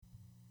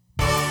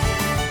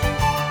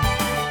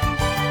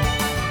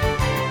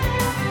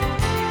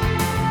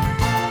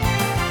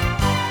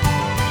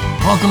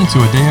Welcome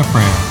to a day of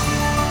prayer.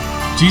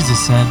 Jesus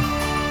said,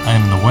 I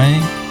am the way,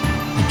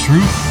 the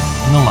truth,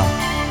 and the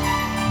life.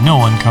 No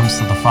one comes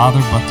to the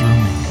Father but through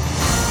me.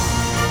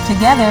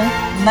 Together,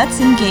 let's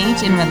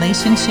engage in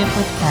relationship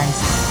with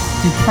Christ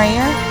through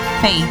prayer,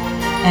 faith,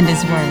 and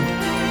His Word.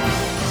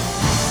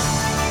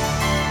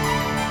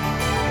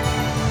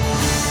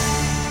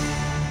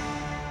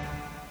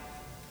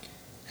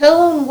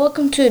 Hello and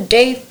welcome to a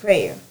day of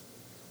prayer.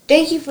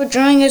 Thank you for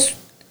joining us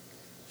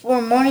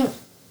for morning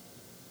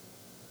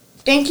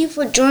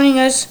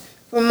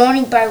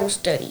Bible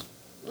study.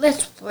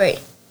 Let's pray.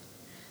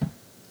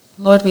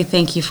 Lord, we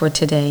thank you for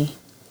today.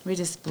 We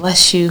just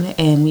bless you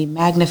and we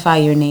magnify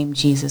your name,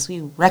 Jesus. We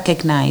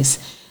recognize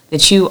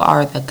that you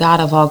are the God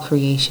of all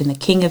creation, the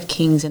King of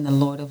kings and the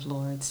Lord of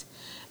lords.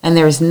 And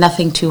there is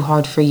nothing too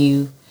hard for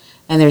you.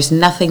 And there's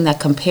nothing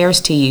that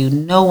compares to you,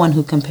 no one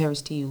who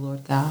compares to you,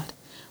 Lord God.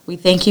 We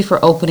thank you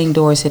for opening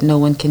doors that no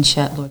one can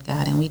shut, Lord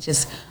God. And we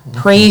just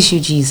praise you,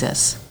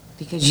 Jesus,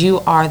 because you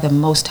are the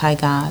Most High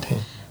God,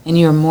 and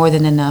you are more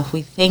than enough.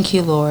 We thank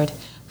you, Lord,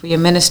 for your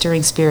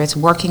ministering spirits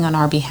working on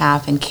our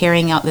behalf and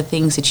carrying out the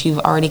things that you've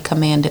already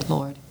commanded,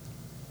 Lord.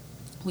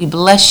 We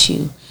bless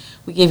you.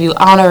 We give you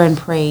honor and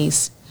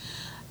praise.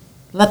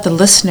 Let the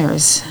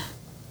listeners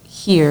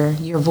hear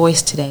your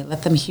voice today.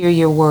 Let them hear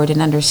your word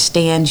and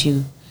understand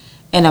you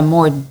in a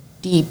more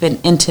deep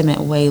and intimate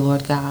way,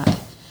 Lord God.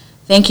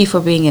 Thank you for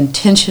being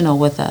intentional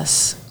with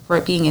us, for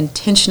being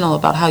intentional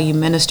about how you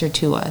minister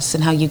to us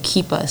and how you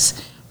keep us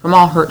from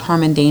all hurt,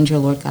 harm, and danger,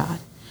 Lord God.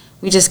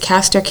 We just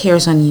cast our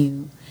cares on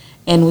you,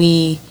 and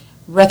we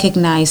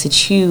recognize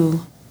that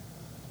you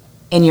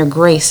and your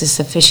grace is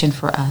sufficient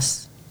for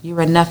us.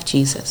 You're enough,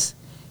 Jesus.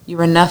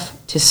 You're enough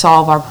to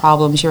solve our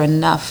problems. You're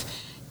enough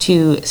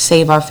to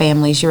save our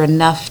families. You're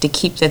enough to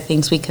keep the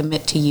things we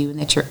commit to you, and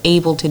that you're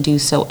able to do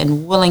so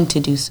and willing to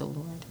do so,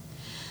 Lord.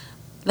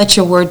 Let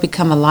your word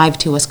become alive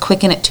to us.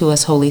 Quicken it to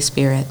us, Holy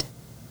Spirit.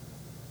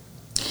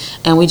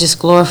 And we just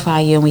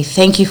glorify you and we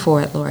thank you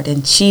for it, Lord.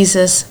 In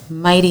Jesus'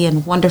 mighty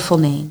and wonderful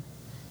name,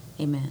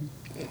 amen.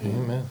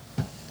 Amen.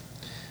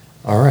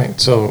 All right,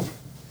 so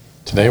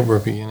today we're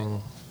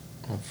beginning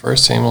 1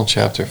 Samuel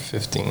chapter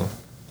 15.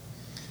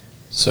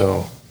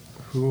 So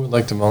who would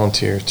like to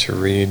volunteer to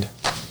read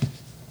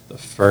the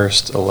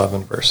first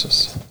 11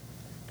 verses?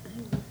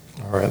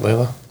 All right,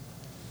 Layla.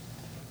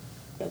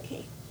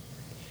 Okay.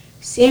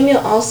 Samuel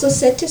also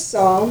said to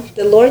Saul,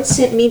 The Lord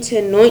sent me to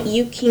anoint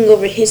you king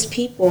over his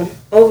people,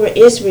 over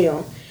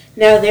Israel.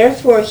 Now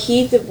therefore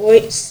heed the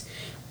voice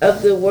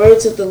of the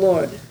words of the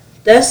Lord.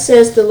 Thus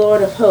says the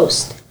Lord of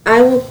hosts,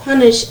 I will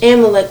punish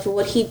Amalek for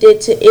what he did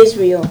to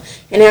Israel,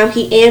 and how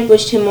he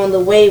ambushed him on the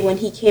way when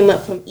he came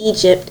up from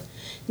Egypt.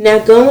 Now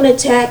go and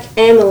attack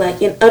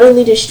Amalek, and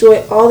utterly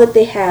destroy all that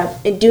they have,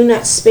 and do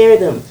not spare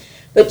them,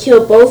 but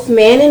kill both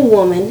man and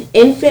woman,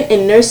 infant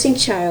and nursing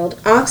child,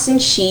 ox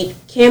and sheep,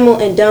 camel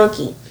and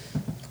donkey.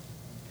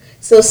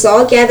 So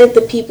Saul gathered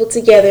the people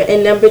together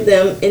and numbered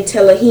them in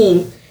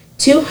Telahim,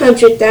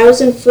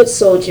 200,000 foot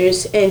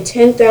soldiers and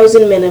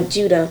 10,000 men of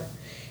Judah.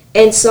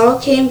 And Saul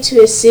came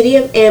to a city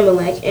of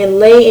Amalek and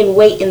lay in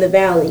wait in the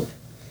valley.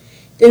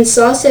 Then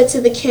Saul said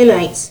to the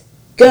Kenites,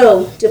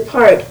 Go,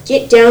 depart,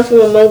 get down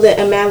from among the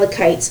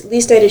Amalekites,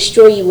 lest I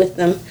destroy you with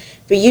them.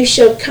 For you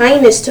showed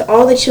kindness to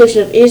all the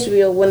children of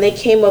Israel when they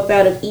came up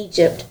out of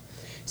Egypt.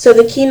 So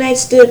the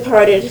Kenites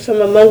departed from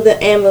among the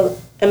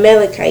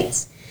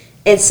Amalekites,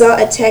 and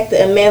Saul attacked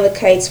the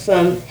Amalekites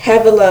from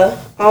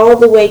Havilah all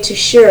the way to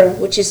Shur,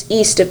 which is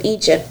east of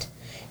Egypt.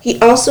 He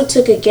also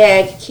took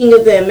Agag, king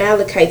of the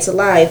Amalekites,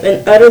 alive,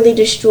 and utterly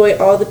destroyed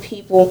all the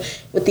people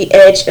with the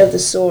edge of the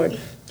sword.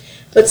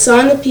 But Saul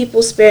and the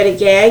people spared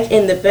Agag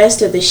and the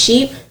best of the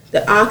sheep,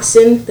 the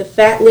oxen, the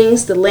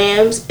fatlings, the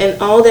lambs,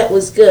 and all that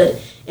was good,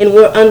 and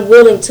were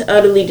unwilling to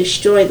utterly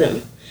destroy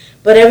them,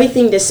 but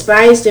everything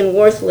despised and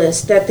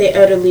worthless that they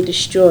utterly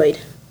destroyed.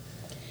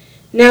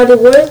 Now the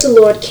word of the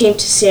Lord came to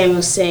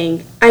Samuel,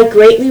 saying, I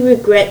greatly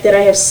regret that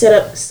I have set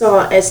up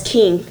Saul as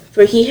king,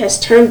 for he has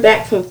turned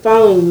back from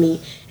following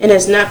me, and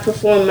has not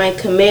performed my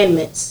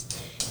commandments.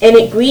 And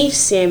it grieved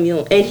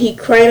Samuel, and he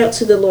cried out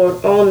to the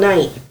Lord all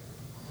night.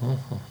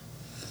 Mm-hmm.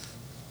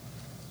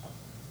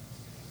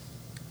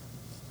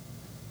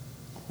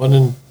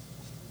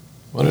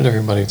 What did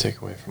everybody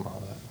take away from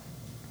all that?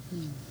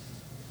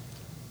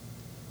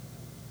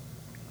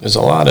 There's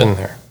a lot in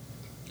there.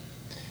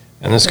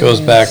 And this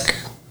goes back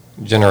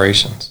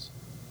generations.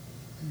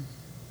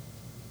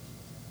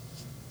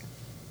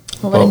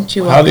 Why didn't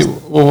you I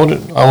want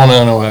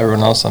to know what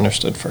everyone else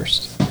understood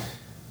first.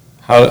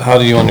 How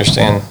do you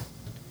understand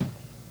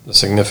the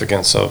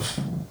significance of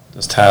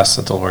this task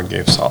that the Lord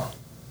gave Saul?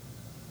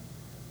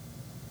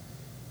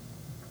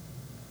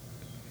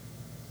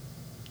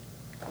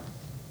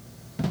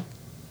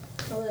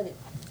 Well, it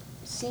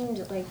seemed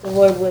like the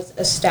Lord was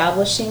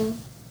establishing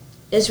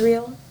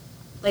Israel.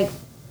 Like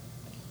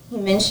he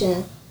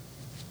mentioned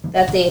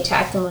that they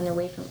attacked them on their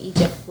way from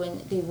Egypt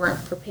when they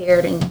weren't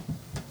prepared, and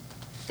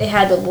they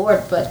had the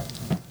Lord, but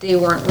they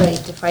weren't ready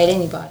to fight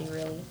anybody,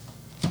 really.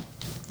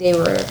 They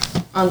were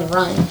on the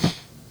run.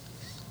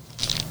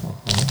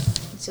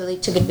 So they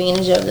took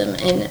advantage of them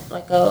in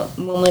like a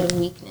moment of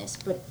weakness.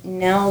 But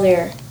now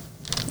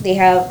they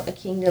have a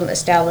kingdom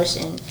established,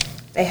 and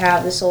they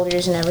have the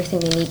soldiers and everything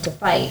they need to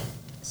fight.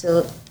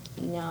 So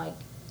now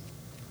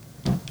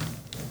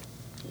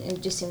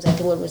it just seems like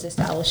the Lord was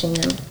establishing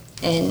them.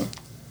 And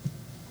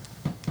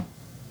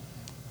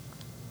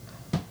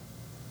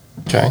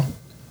Okay.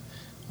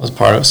 Was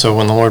part of it. So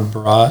when the Lord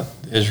brought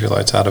the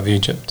Israelites out of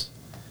Egypt,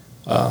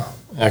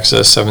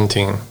 Exodus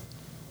 17,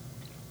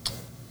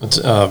 it's,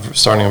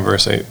 starting in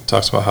verse 8, it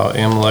talks about how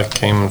Amalek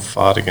came and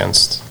fought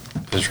against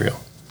Israel.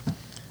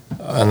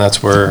 And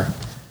that's where,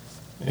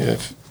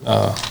 if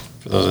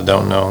for those that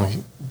don't know,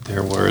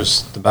 there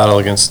was the battle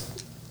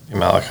against the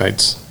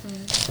Amalekites,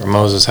 where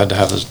Moses had to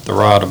have the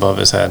rod above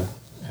his head.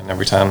 And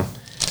every time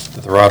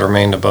that the rod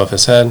remained above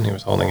his head, he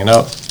was holding it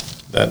up,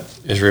 that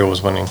Israel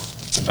was winning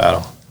the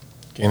battle,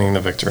 gaining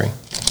the victory.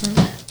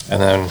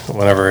 And then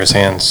whenever his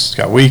hands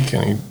got weak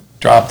and he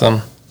dropped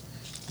them,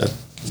 that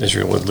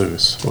Israel would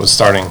was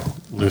starting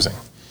losing.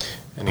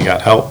 And he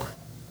got help.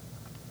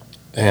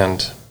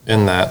 And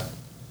in that,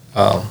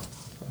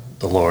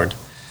 the Lord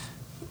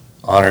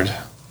honored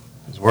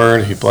his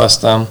word, he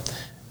blessed them,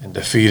 and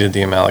defeated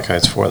the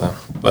Amalekites for them.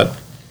 But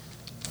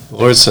the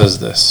Lord says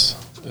this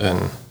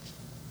in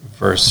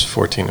verse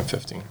 14 and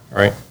 15,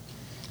 right?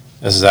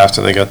 This is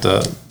after they got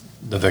the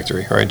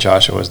victory, right?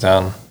 Joshua was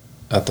down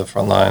at the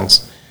front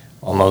lines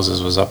while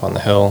Moses was up on the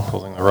hill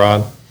holding the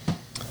rod.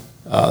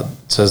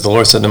 It says, the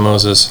Lord said to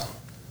Moses,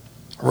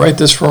 write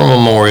this for a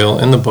memorial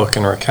in the book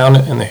and recount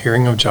it in the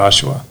hearing of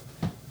Joshua,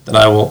 that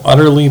I will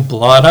utterly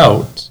blot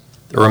out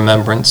the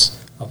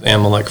remembrance of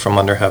Amalek from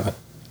under heaven.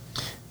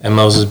 And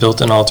Moses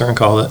built an altar and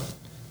called it,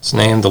 its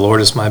name, the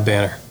Lord is my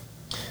banner.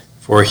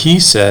 For he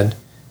said,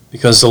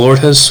 because the Lord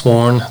has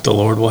sworn, the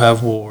Lord will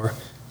have war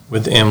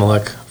with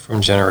Amalek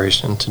from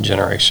generation to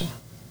generation.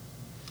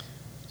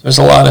 There's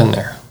a lot in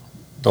there.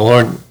 The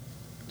Lord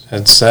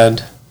had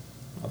said,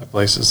 other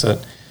places,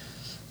 that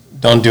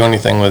don't do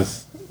anything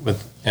with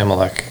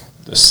Amalek.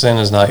 The sin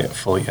is not yet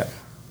full yet.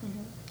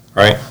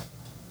 Right?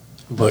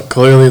 But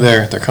clearly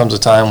there comes a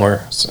time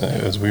where,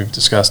 as we've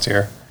discussed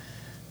here,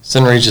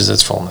 sin reaches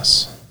its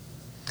fullness.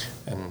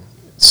 And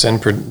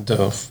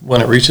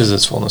when it reaches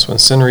its fullness, when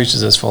sin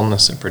reaches its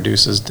fullness, it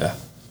produces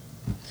death.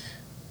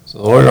 So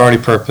the Lord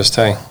already purposed,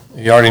 hey,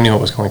 he already knew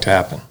what was going to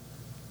happen.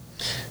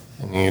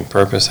 And he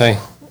purposed, hey,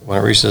 when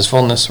it reaches its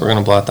fullness, we're going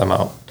to blot them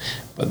out.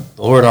 But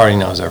the Lord already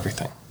knows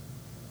everything.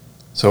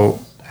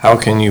 So how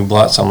can you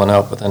blot someone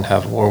out but then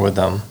have war with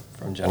them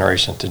from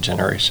generation to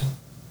generation?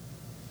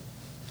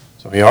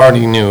 So he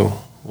already knew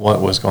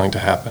what was going to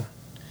happen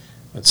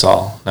with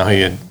Saul. Now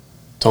he had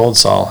told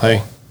Saul,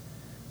 hey,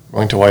 we're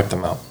going to wipe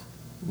them out.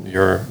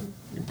 You're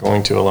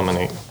going to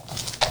eliminate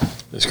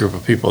this group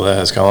of people that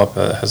has come up,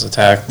 that has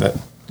attacked, that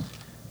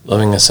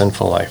living a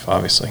sinful life,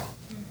 obviously.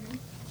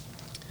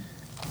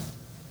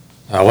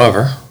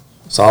 However,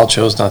 Saul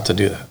chose not to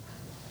do that.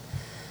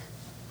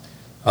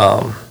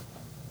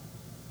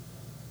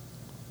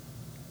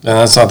 And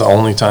that's not the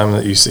only time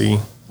that you see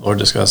the Lord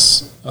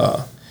discuss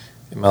the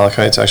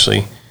Amalekites.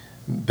 Actually,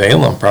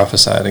 Balaam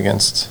prophesied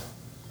against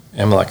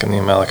Amalek and the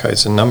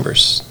Amalekites in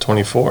Numbers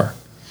 24.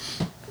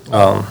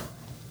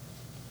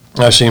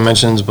 Actually, he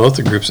mentions both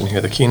the groups in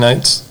here, the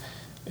Kenites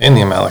and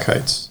the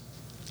Amalekites,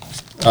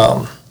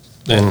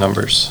 in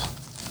Numbers.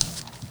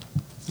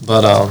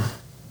 But,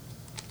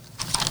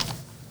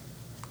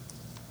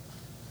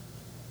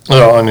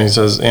 and he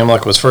says,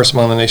 Amalek was first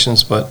among the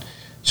nations, but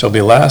shall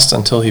be last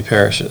until he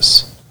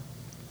perishes.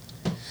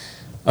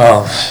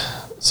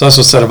 So that's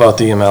what's said about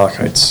the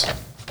Amalekites.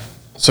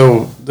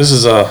 So this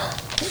is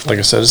like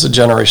I said, it's a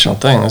generational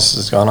thing. This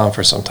has gone on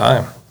for some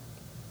time.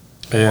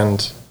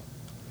 And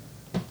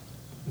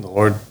the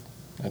Lord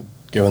had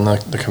given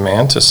the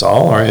command to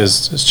Saul, or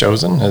his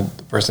chosen, the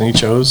person he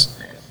chose,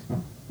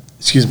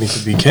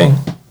 to be king.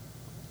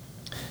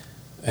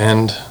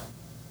 And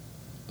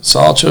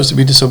Saul chose to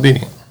be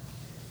disobedient,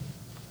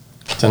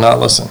 to not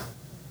listen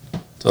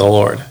to the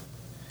Lord.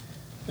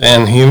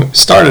 And he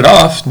started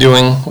off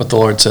doing what the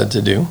Lord said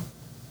to do.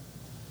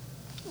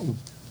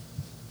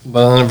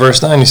 But then in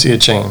verse 9, you see a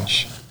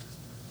change.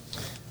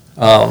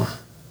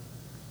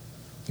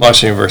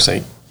 Actually, in verse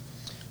 8.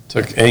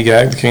 Took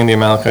Agag, the king of the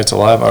Amalekites,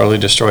 alive, utterly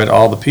destroyed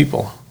all the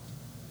people.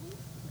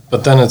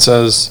 But then it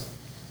says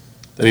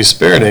that he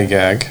spared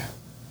Agag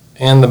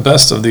and the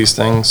best of these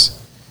things,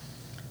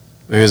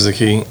 here's the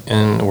key,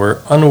 and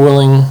were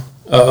unwilling,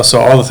 so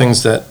all the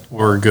things that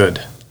were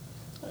good,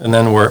 and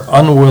then were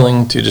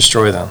unwilling to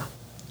destroy them.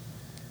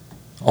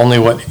 Only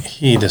what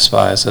he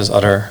despised as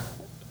utter,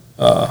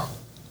 or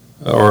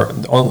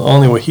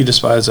only what he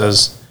despised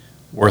as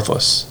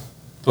worthless.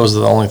 Those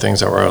are the only things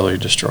that were utterly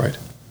destroyed.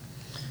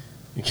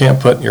 You can't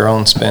put your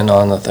own spin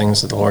on the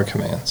things that the Lord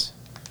commands.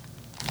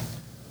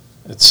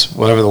 It's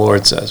whatever the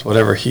Lord says,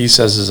 whatever he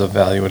says is of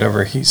value,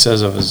 whatever he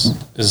says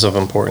is of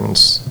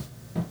importance.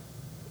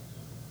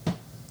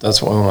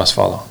 That's what we must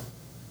follow.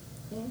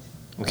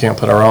 We can't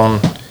put our own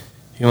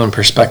human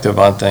perspective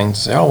on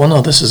things. Say, oh, well,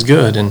 no, this is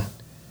good, and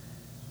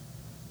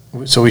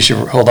so we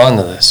should hold on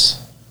to this.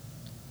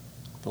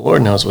 The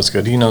Lord knows what's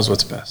good. He knows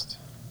what's best.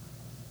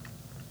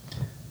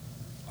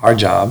 Our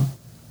job,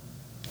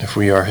 if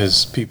we are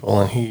his people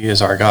and he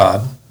is our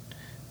God,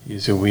 he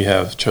is who we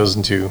have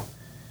chosen to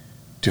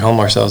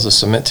humble ourselves, to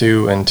submit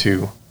to, and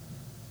to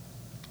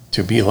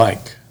be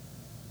like,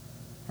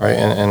 right?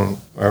 And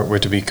we're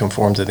to be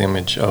conformed to the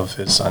image of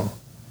his Son,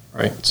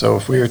 right? So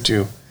if we are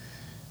to,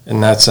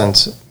 in that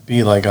sense,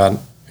 be like God,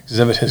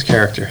 exhibit his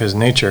character, his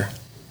nature,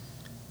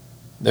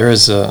 there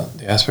is the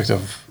aspect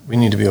of we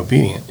need to be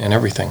obedient in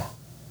everything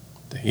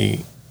that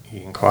he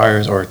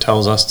inquires or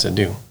tells us to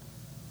do,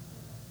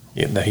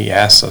 that he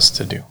asks us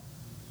to do,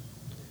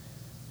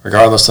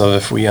 regardless of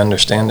if we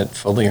understand it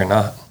fully or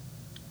not.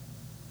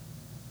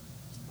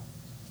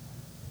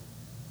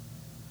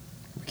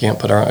 We can't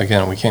put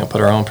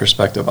our own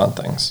perspective on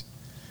things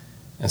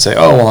and say,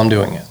 oh, well, I'm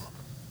doing it.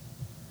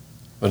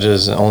 But it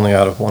is only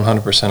out of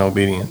 100%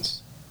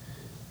 obedience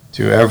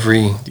to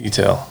every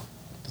detail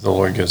that the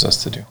Lord gives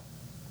us to do.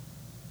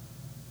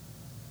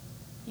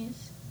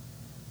 Yes.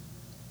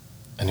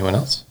 Anyone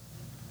else?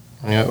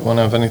 Anyone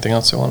have anything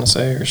else they want to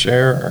say or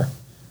share? Or?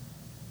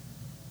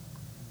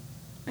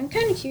 I'm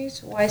kind of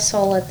curious why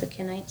Saul let the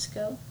Kenites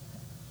go.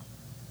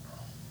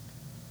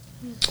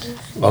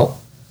 Well,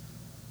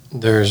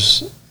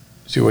 there's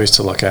two ways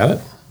to look at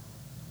it.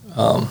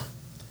 The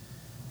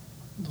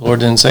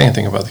Lord didn't say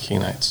anything about the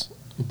Kenites,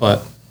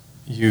 but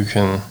you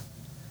can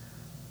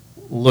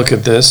look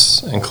at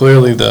this, and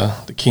clearly the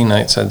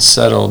Kenites had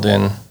settled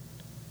in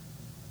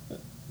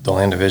the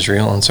land of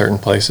Israel in certain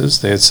places.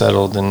 They had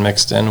settled and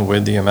mixed in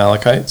with the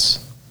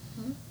Amalekites.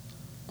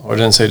 The Lord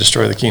didn't say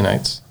destroy the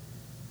Kenites.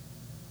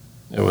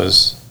 It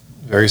was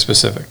very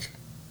specific,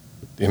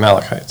 the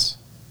Amalekites.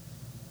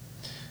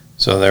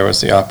 So there was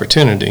the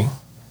opportunity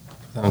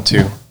for them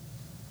to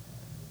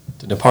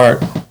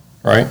depart,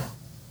 right?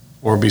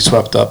 Or be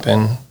swept up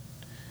in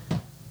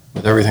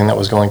with everything that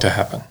was going to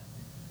happen.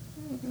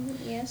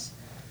 Yes.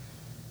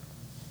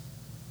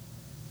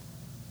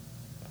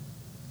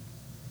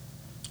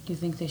 You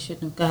think they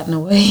shouldn't have gotten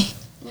away?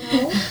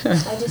 No,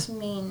 I just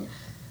mean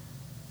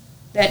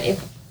that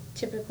if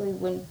typically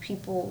when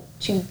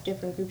two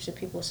different groups of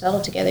people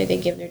settle together, they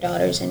give their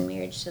daughters in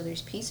marriage so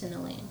there's peace in the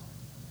land.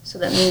 So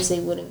that means they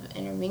would have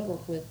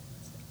intermingled with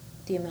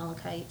the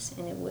Amalekites,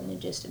 and it wouldn't have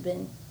just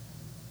been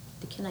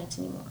the Kenites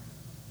anymore.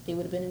 They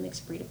would have been a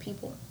mixed breed of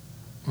people.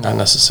 Not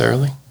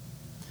necessarily.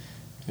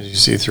 As you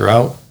see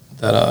throughout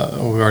that,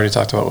 we already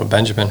talked about with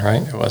Benjamin,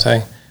 right? It was,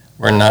 hey,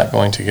 we're not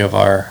going to give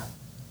our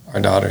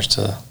daughters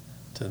to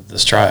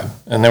this tribe.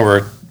 And they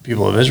were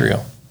people of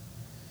Israel.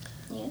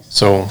 Yes.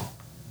 So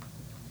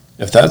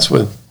if that's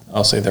with,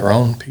 I'll say, their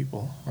own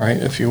people, right,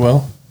 if you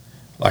will,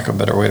 lack of a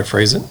better way to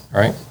phrase it,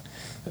 right?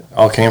 It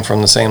all came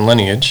from the same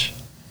lineage.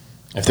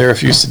 If they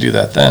refused to do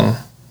that then,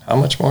 how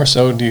much more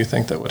so do you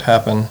think that would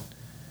happen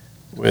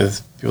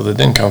with people that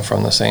didn't come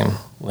from the same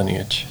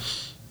lineage?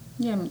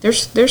 Yeah,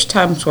 there's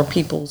times where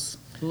peoples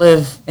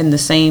live in the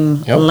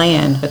same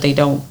land, but they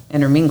don't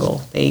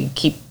intermingle. They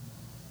keep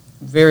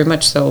very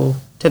much so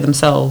to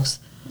themselves.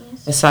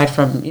 Yes. Aside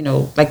from,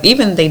 like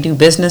even they do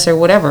business or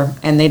whatever,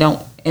 and they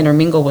don't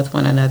intermingle with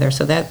one another.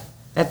 So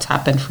that's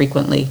happened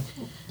frequently.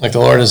 Like the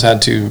Lord has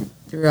had to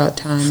throughout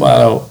time,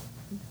 flat out,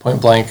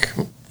 point blank,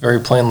 very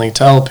plainly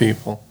tell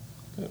people,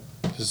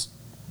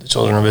 the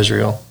children of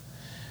Israel,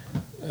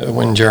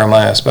 when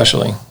Jeremiah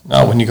especially,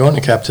 now when you go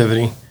into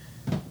captivity,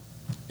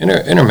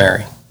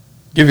 intermarry,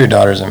 give your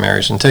daughters in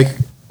marriage, and take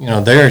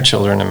their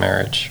children in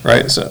marriage,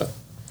 right? So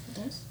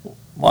Yes.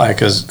 why?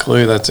 Because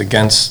clearly that's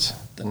against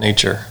the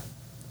nature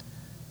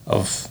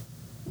of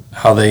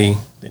how they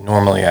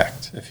normally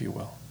act, if you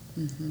will.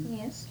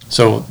 Yes.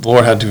 So the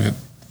Lord had to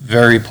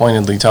very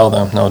pointedly tell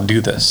them, no, do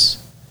this.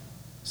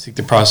 Seek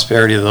the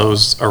prosperity of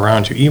those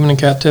around you, even in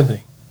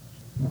captivity.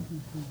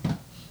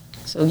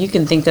 So you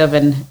can think of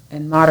in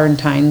modern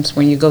times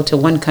when you go to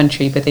one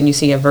country, but then you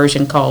see a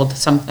version called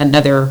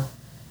another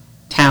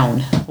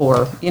town,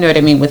 or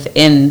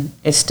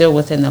it's still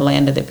within the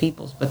land of the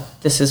peoples,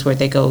 but this is where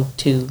they go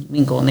to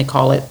mingle, and they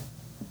call it,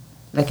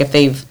 like if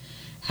they've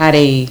had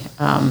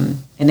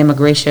an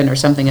immigration or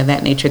something of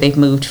that nature, they've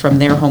moved from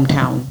their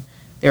hometown,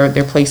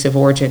 their place of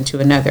origin, to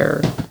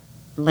another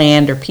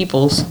land or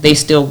peoples. They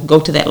still go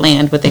to that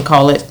land, but they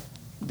call it,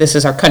 this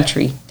is our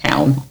country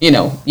town.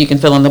 You can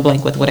fill in the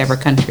blank with whatever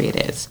country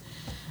it is.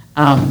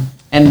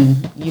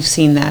 And you've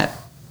seen that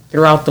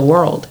throughout the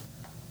world.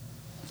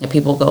 And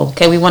people go,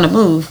 okay, we want to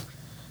move,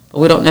 but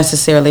we don't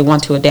necessarily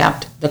want to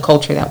adapt the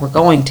culture that we're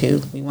going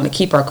to. We want to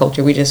keep our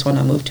culture. We just want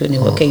to move to a new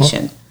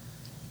location.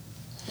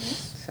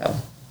 So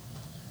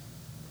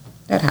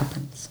that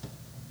happens.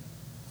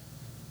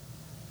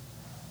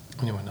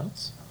 Anyone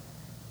else?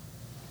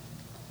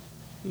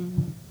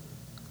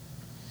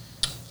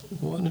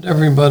 What did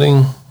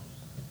everybody,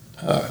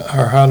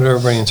 or how did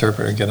everybody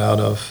interpret or get out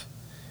of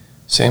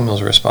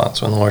Samuel's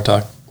response when the Lord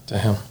talked to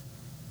him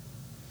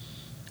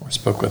or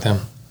spoke with him?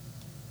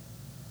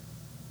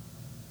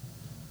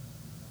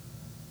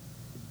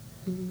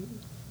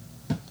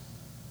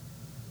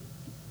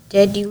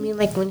 Dad, do you mean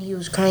like when he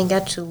was crying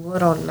out to the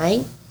Lord all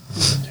night?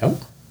 Yep.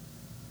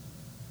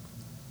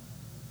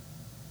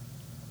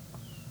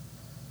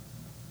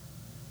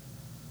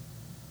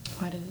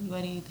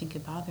 think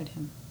it bothered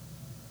him?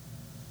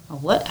 Or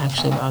what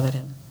actually bothered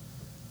him?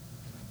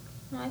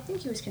 Well, I think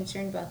he was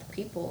concerned about the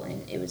people,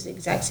 and it was the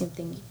exact same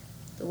thing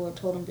the Lord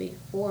told him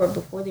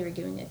before they were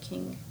giving a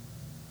king,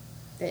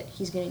 that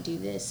he's going to do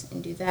this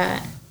and do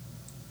that.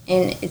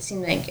 And it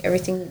seemed like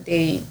everything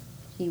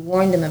he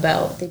warned them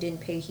about, they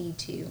didn't pay heed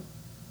to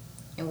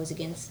and was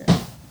against them.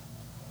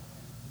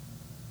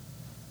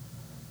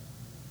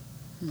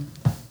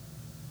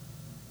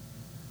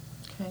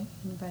 Okay,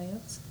 anybody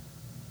else?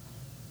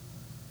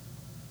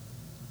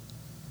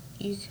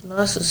 You can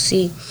also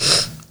see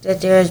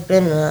that there has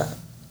been a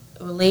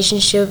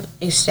relationship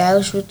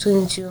established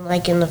between the two,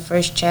 like in the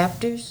first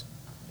chapters.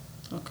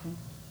 Okay.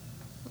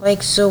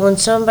 Like, so when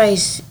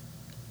something's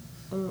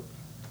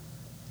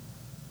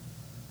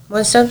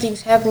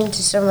happening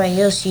to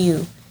somebody else,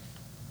 you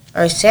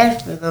are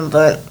sad for them,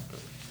 but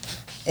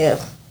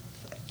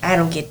I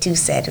don't get too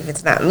sad if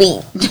it's not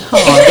me.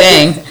 Oh,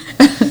 dang.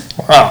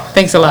 Wow.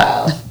 Thanks a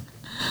lot.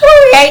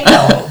 I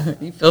know.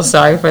 You feel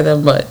sorry for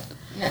them, but...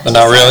 But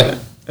not really.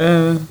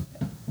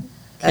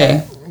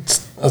 Okay.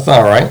 That's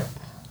not right.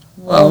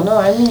 Well, no,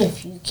 I mean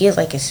if you get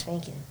like a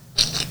spanking.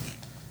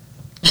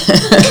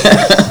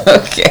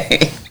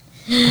 Okay.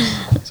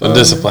 So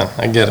discipline,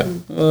 I get it.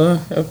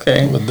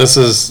 Okay. But this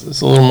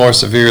is a little more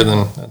severe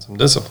than some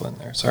discipline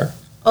there, sir.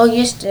 Oh,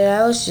 yes,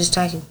 I was just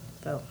talking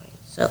about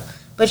myself.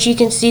 But you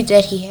can see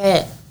that he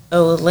had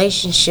a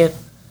relationship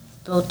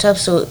built up,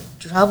 so it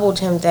troubled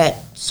him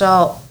that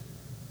Saul,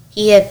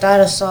 he had thought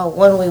of Saul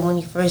one way when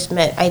he first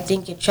met. I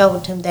think it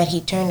troubled him that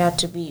he turned out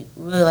to be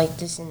really like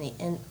this on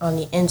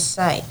the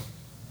inside.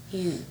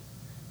 He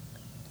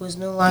was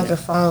no longer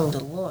following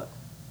the Lord.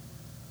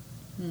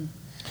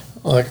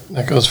 Well,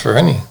 that goes for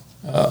any,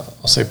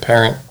 I'll say,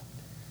 parent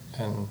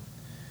and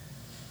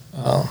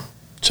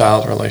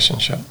child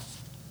relationship.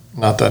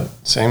 Not that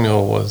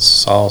Samuel was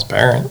Saul's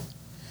parent,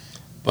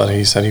 but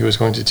he said he was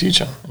going to teach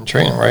him and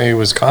train him, right? He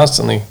was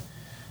constantly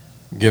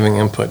giving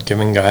input,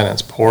 giving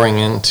guidance, pouring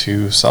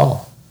into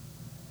Saul,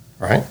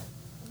 right?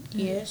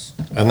 Yes.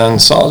 And then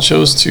Saul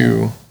chose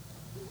to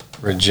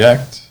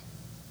reject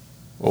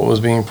what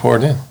was being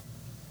poured in.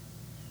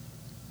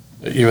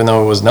 Even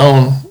though it was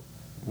known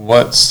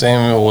what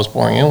Samuel was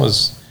pouring in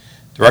was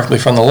directly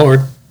from the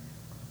Lord,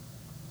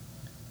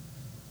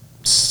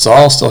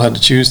 Saul still had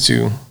to choose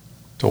to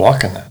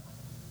walk in that.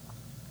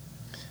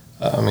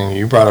 I mean,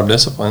 you brought up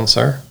discipline,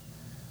 sir.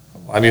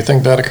 Why do you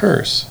think that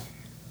occurs?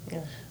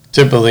 Yeah.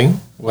 Typically,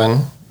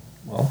 when,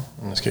 well,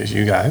 in this case,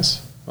 you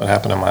guys, what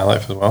happened in my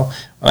life as well,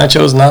 when I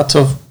chose not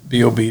to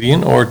be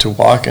obedient or to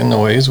walk in the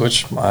ways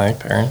which my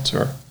parents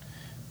or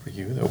for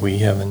you that we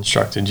have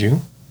instructed you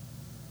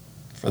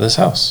for this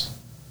house,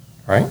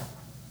 right?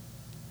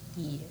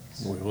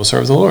 Yes. We will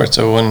serve the Lord.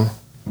 So when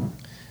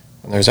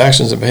there's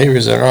actions and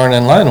behaviors that aren't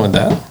in line with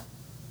that,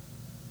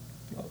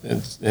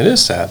 it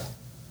is sad.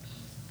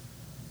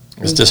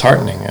 It's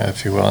disheartening,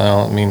 if you will. I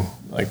don't mean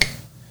like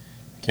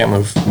can't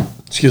move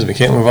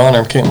on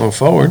or can't move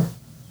forward,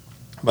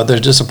 but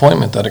there's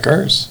disappointment that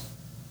occurs.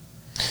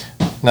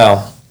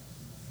 Now,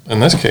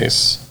 in this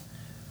case,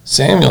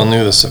 Samuel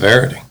knew the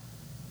severity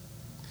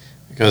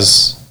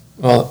because,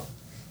 well,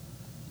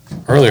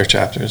 earlier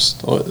chapters,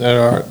 the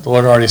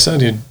Lord already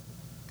said he'd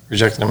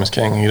rejected him as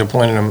king. He'd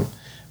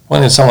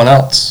appointed someone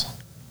else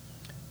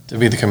to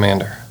be the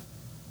commander,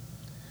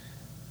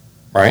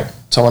 right?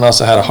 Someone else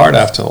that had a heart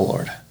after the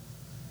Lord.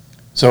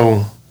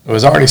 So it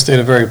was already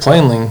stated very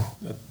plainly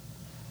that,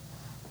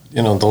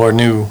 the Lord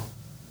knew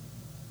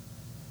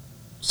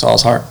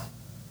Saul's heart.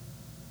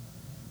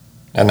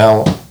 And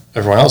now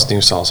everyone else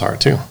knew Saul's heart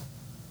too.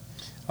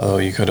 Although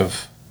you could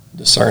have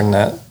discerned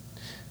that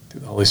through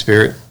the Holy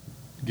Spirit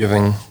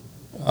giving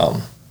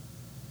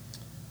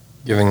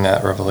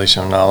that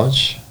revelation of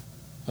knowledge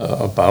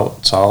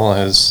about Saul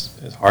and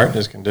his heart,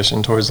 his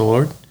condition towards the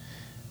Lord.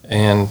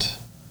 And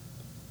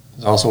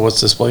also what's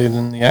displayed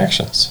in the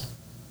actions.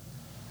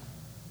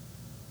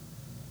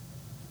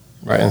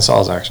 Right, in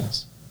Saul's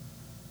actions.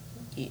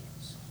 Yes.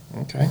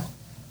 Okay.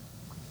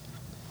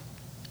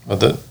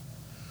 But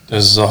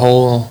there's a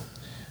whole,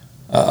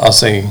 I'll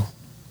say,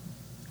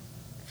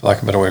 for lack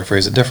of a better way to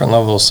phrase it, different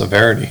level of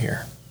severity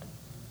here.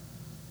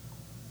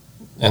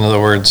 In other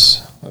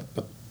words,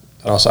 but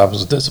that also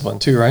happens with discipline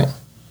too, right?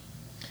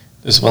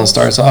 Discipline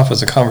starts off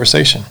as a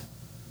conversation.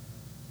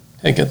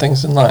 Hey, get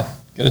things in line.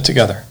 Get it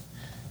together.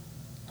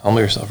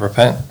 Humble yourself.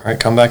 Repent, right?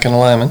 Come back in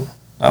alignment.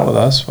 Not with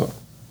us, but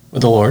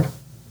with the Lord.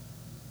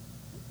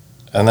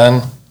 And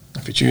then,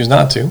 if you choose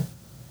not to,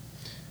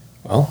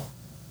 well,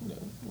 you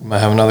might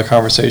have another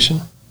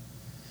conversation.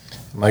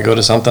 You might go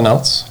to something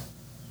else,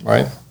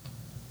 right?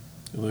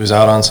 You lose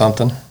out on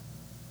something,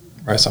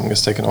 right? Something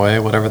gets taken away,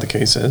 whatever the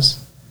case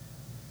is.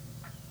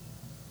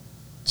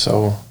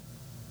 So,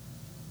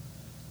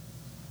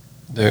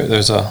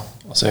 there's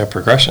I'll say a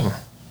progression.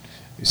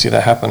 You see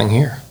that happening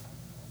here.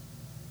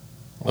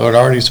 The Lord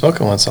already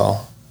spoken with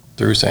Saul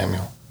through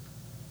Samuel.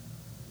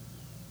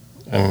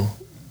 And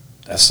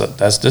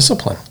that's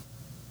discipline.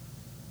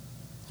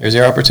 Here's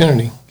your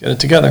opportunity. Get it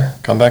together.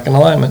 Come back in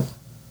alignment.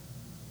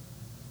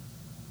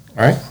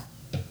 All right?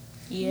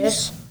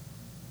 Yes.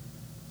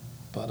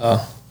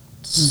 But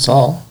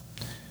Saul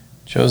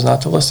chose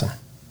not to listen.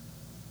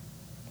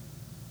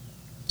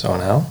 So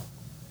now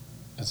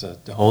it's a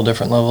whole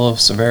different level of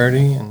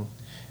severity and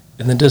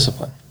in the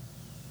discipline.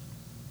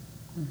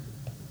 You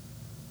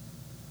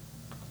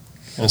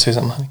want to say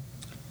something,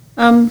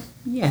 honey?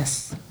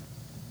 Yes.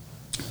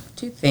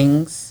 Two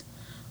things.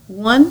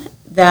 One,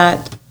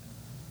 that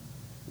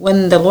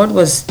when the Lord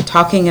was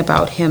talking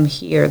about him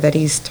here, that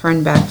he's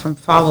turned back from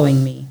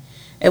following me,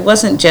 it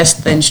wasn't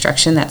just the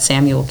instruction that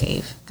Samuel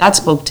gave. God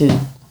spoke to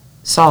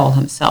Saul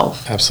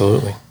himself.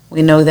 Absolutely.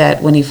 We know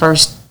that when he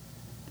first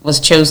was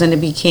chosen to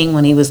be king,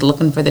 when he was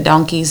looking for the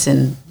donkeys,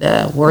 and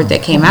the word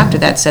that came after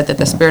that said that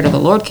the Spirit of the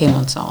Lord came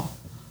on Saul,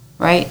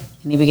 right?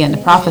 And he began to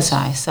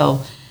prophesy.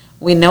 So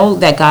we know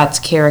that God's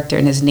character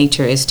and his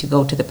nature is to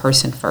go to the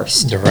person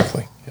first.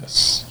 Directly,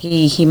 yes.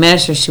 He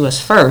ministers to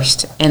us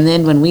first, and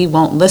then when we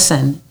won't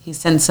listen, he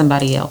sends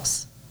somebody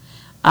else.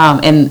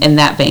 In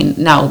that vein,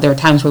 now there are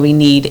times where we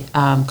need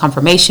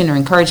confirmation or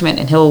encouragement,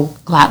 and he'll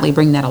gladly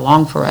bring that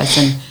along for us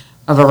in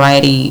a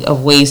variety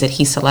of ways that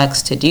he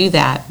selects to do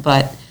that.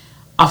 But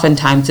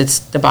oftentimes it's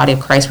the body of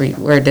Christ.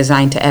 We're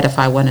designed to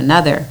edify one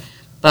another.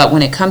 But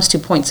when it comes to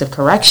points of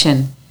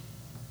correction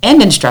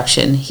and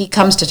instruction, he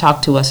comes to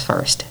talk to us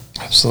first.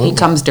 Absolutely. He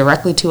comes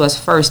directly to us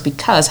first,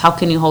 because how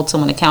can you hold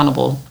someone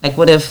accountable? Like,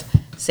 what if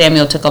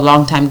Samuel took a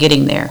long time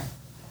getting there?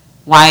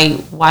 Why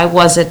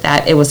was it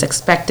that it was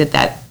expected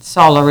that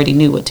Saul already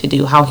knew what to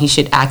do, how he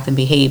should act and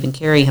behave and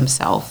carry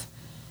himself?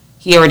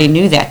 He already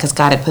knew that because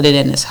God had put it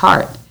in his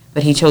heart,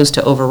 but he chose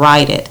to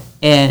override it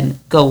and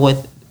go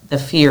with the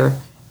fear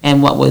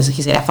and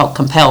he said, I felt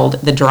compelled,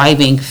 the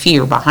driving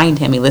fear behind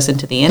him. He listened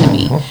to the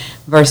enemy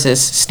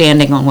versus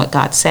standing on what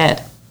God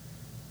said.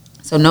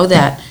 So know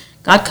that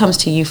God comes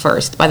to you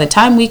first. By the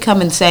time we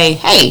come and say,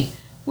 hey,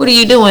 what are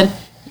you doing?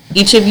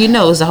 Each of you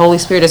knows the Holy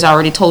Spirit has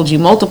already told you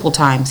multiple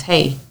times,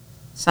 hey,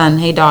 son,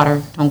 hey,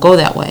 daughter, don't go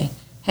that way.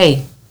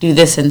 Hey, do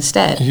this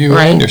instead. You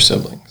right? and your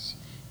siblings.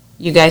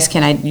 You guys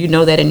you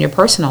know that in your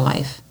personal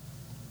life.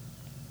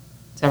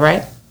 Is that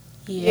right?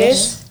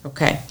 Yes.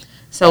 Okay.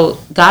 So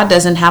God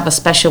doesn't have a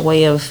special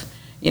way of,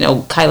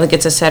 Kyla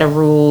gets a set of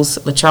rules,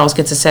 LaCharles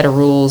gets a set of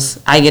rules,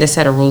 I get a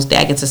set of rules,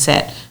 Dad gets a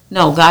set.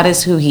 No, God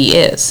is who he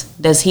is.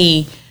 Does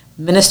he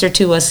minister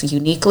to us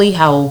uniquely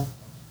how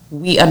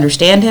we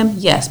understand him?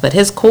 Yes, but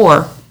his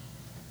core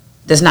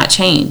does not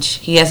change.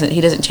 He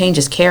doesn't change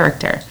his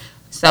character.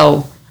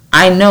 So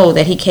I know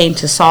that he came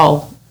to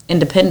Saul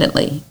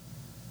independently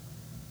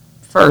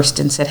first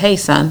and said, hey,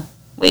 son,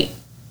 wait,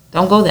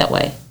 don't go that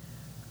way.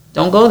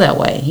 Don't go that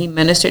way. He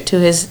ministered to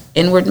his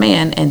inward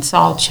man, and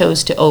Saul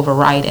chose to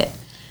override it.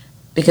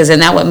 Because then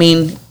that would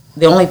mean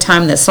the only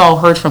time that Saul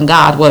heard from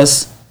God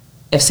was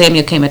if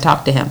Samuel came and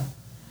talked to him.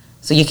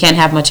 So you can't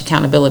have much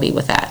accountability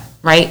with that,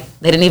 right?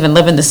 They didn't even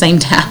live in the same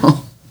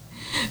town.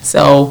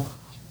 So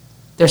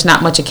there's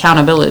not much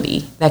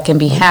accountability that can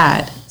be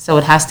had. So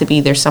it has to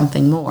be there's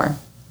something more.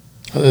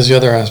 Well, there's the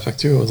other aspect,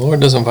 too. The Lord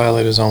doesn't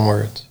violate his own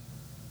words,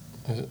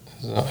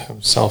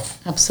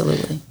 himself.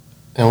 Absolutely.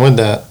 And with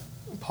that,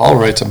 Paul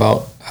writes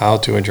about how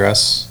to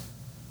address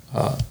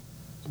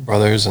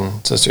brothers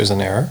and sisters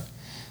in error.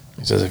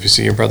 He says, if you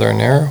see your brother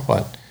in error,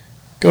 what?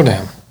 Go to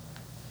him.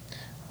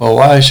 Well,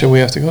 why should we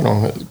have to go to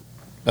him?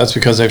 That's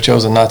because they've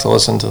chosen not to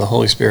listen to the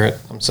Holy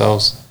Spirit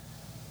themselves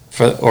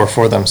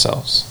for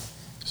themselves.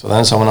 So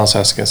then someone else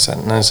has to get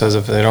sent. And then it says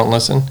if they don't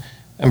listen,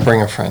 then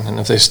bring a friend. And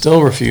if they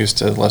still refuse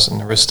to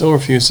listen, or still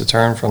refuse to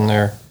turn from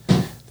their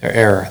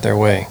error, their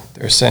way,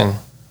 their sin,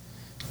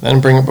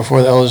 then bring it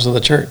before the elders of the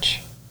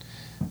church.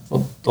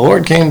 Well, the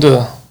Lord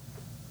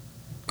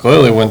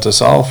clearly went to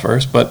Saul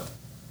first, but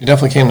he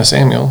definitely came to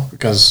Samuel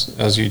because,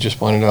 as you just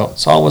pointed out,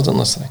 Saul wasn't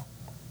listening.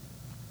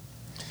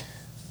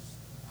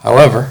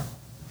 However,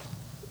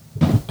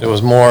 it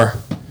was more,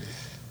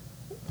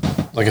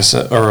 like I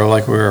said, or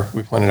like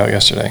we pointed out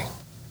yesterday,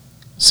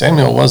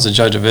 Samuel was the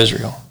judge of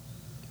Israel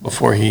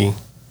before he,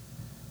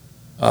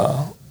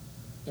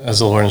 as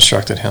the Lord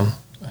instructed him,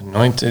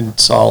 anointed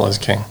Saul as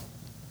king.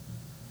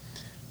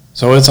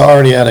 So it's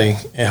already at a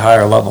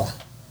higher level.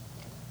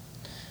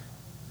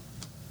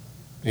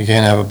 You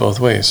can't have it both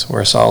ways,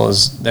 where Saul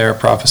is there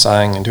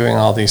prophesying and doing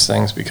all these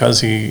things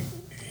because he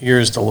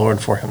hears the Lord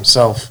for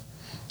himself.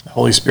 The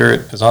Holy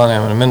Spirit is on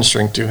him and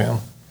ministering to him,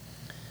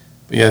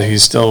 but yet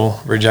he's still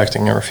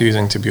rejecting and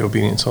refusing to be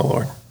obedient to the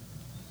Lord.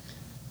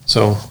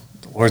 So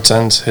the Lord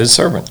sends his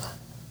servant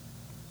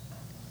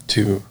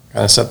to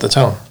kind of set the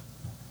tone,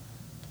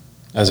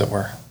 as it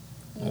were,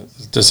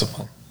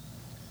 discipline.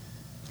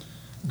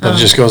 But it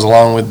just goes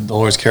along with the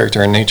Lord's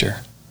character and nature.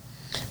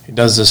 He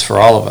does this for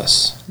all of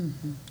us,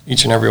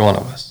 each and every one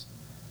of us.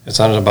 It's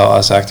not about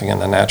us acting in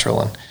the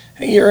natural and,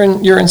 hey, you're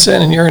in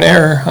sin and you're in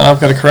error, and I've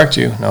got to correct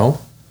you. No,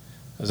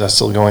 because that's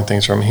still going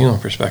things from a human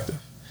perspective.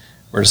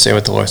 We're to say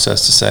what the Lord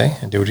says to say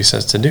and do what he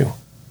says to do.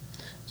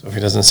 So if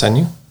he doesn't send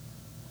you,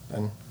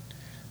 then,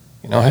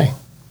 hey,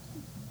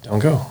 don't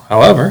go.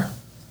 However,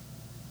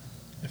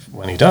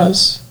 when he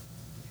does,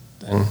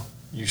 then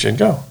you should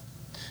go.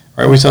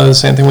 Right? We tell the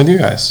same thing with you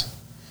guys.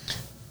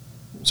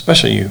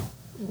 Especially you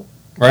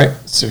right?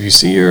 So if you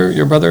see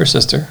your brother or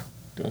sister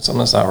doing something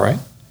that's not right,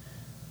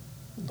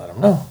 let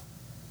them know.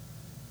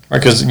 Right?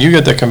 Because you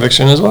get that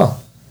conviction as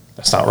well.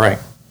 That's not right.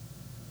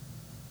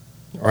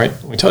 All right?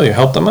 We tell you,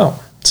 help them out.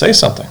 Say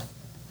something.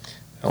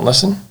 They don't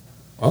listen?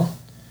 Well,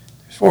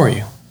 there's 4 of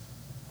you.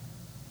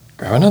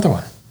 Grab another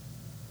one.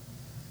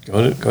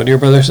 Go to your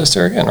brother or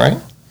sister again, right?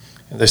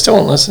 If they still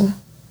won't listen,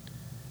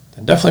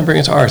 then definitely bring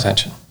it to our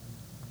attention.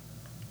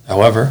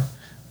 However,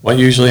 what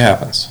usually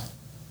happens?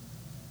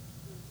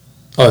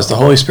 Oh, is the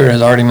Holy Spirit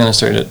has already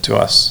ministered it to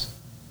us.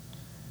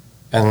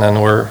 And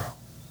then we're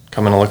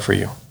coming to look for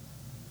you.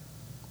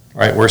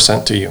 Right? We're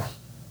sent to you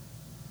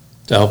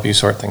to help you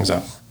sort things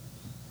out.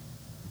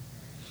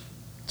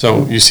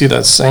 So you see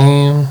that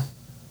same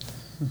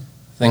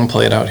thing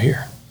played out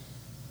here.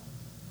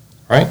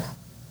 Right?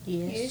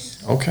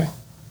 Yes. Okay.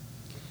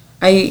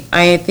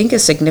 I think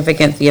it's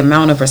significant the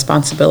amount of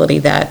responsibility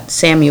that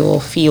Samuel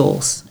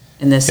feels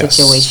in this Yes.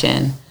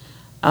 situation.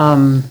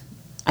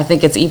 I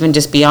think it's even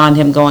just beyond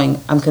him going,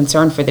 I'm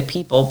concerned for the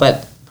people,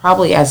 but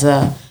probably as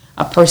a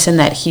person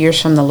that hears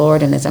from the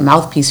Lord and is a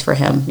mouthpiece for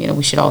him.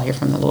 We should all hear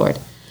from the Lord.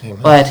 Amen.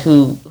 But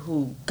who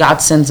God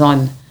sends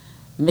on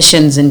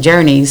missions and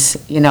journeys.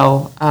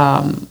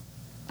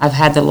 I've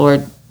had the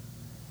Lord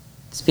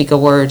speak a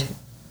word,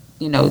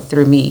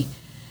 through me.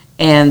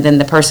 And then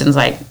the person's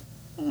like,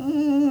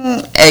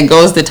 and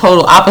goes the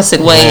total opposite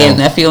way, Yeah. and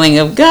the feeling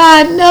of,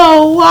 God,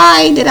 no,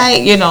 why did I,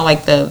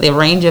 like the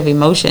range of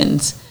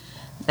emotions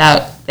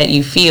that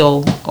you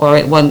feel,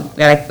 or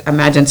that I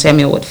imagine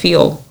Samuel would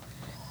feel,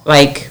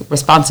 like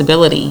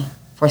responsibility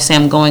for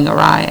Sam going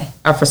awry,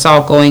 or for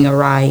Saul going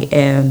awry,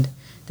 and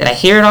did I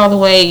hear it all the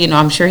way?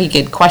 I'm sure he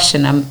could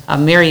question a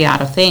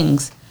myriad of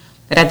things,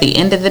 but at the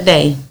end of the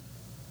day,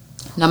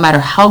 no matter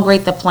how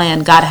great the plan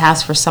God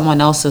has for someone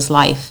else's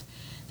life,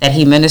 that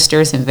he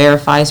ministers and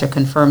verifies or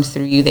confirms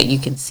through you, that you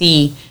can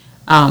see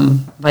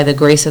by the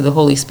grace of the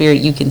Holy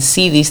Spirit, you can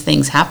see these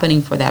things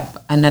happening for that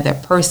another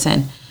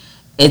person.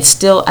 It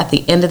still, at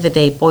the end of the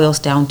day, boils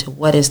down to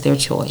what is their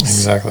choice.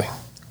 Exactly.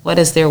 What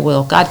is their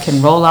will? God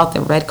can roll out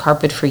the red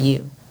carpet for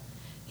you.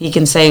 He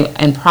can say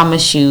and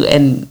promise you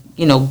and,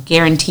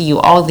 guarantee you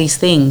all these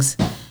things.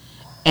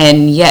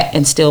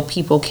 And still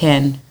people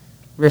can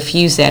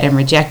refuse that and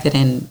reject it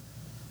and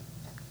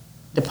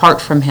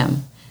depart from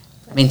him.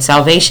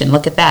 Salvation,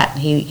 look at that.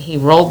 He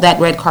rolled that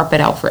red carpet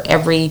out for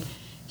every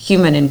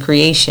human in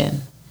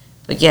creation.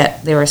 But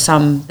yet there are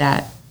some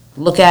that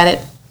look at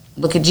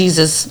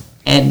Jesus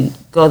and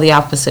go the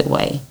opposite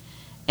way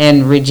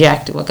and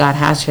reject what God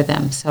has for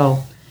them.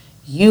 So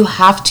you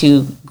have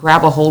to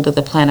grab a hold of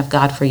the plan of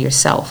God for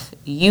yourself.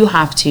 You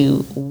have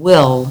to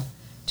will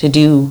to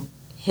do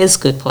his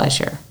good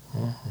pleasure.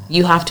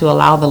 You have to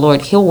allow the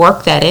Lord. He'll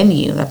work that in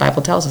you. The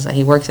Bible tells us that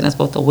he works in us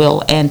both the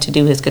will and to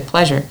do his good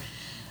pleasure.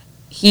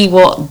 He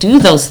will do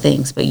those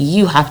things, but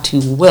you have to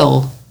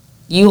will.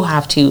 You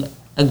have to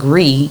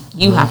agree.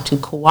 You have to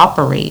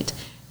cooperate.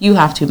 You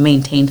have to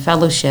maintain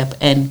fellowship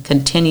and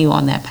continue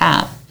on that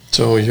path.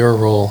 So your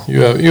role,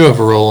 you have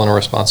a role and a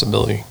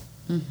responsibility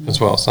as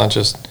well. It's not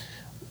just,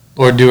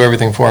 Lord, do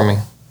everything for me.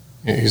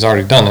 He's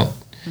already done it,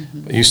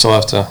 but you still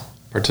have to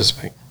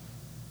participate.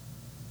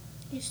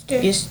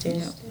 Yes,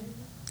 Yeah.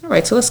 All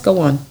right, so let's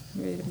go on.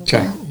 Ready to move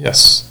Okay. on?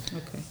 Yes.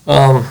 Okay.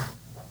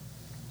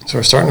 So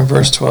we're starting in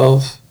verse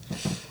 12.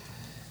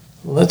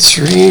 Let's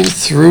read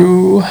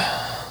through.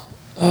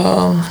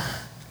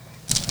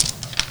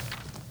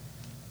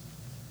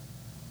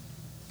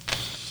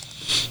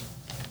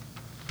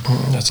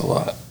 That's a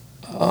lot.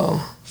 I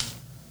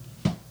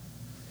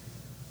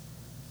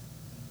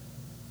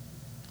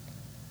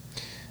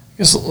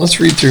guess let's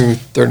read through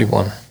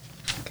 31.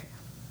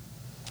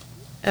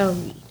 I'll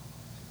read.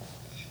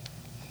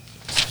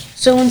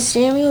 So when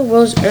Samuel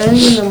rose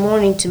early in the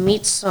morning to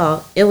meet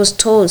Saul, it was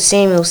told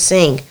Samuel,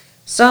 saying,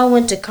 Saul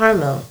went to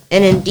Carmel,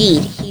 and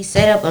indeed he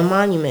set up a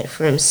monument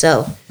for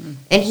himself,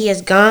 and he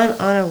has gone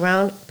on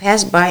around,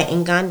 passed by,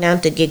 and gone down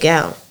to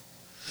Gilgal.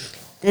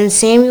 Then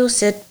Samuel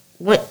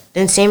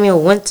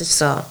went to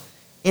Saul,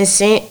 and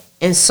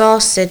Saul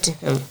said to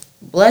him,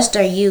 Blessed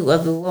are you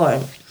of the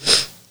Lord.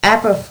 I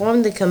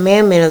performed the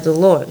commandment of the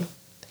Lord.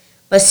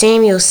 But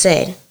Samuel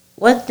said,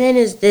 What then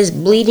is this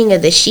bleating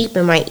of the sheep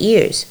in my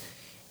ears,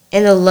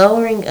 and the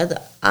lowing of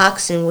the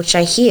oxen which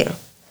I hear?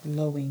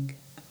 Lowing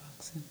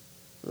oxen.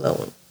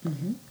 Lowing.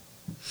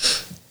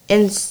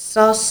 And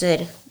Saul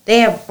said,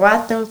 They have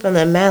brought them from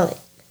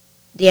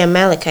the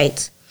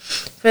Amalekites.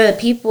 For the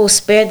people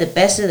spared the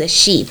best of the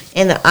sheep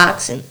and the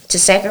oxen to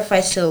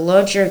sacrifice to the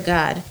Lord your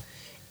God,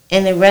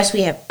 and the rest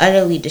we have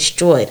utterly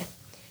destroyed.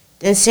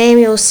 Then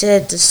Samuel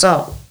said to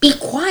Saul, Be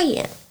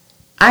quiet.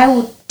 I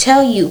will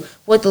tell you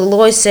what the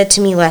Lord said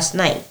to me last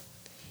night.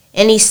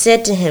 And he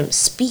said to him,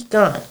 Speak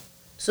on.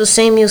 So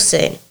Samuel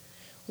said,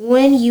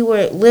 When you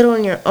were little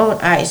in your own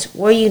eyes,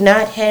 were you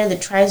not head of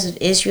the tribes of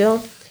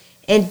Israel?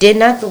 And did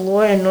not the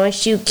Lord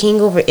anoint you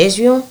king over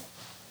Israel?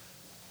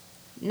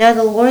 Now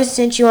the Lord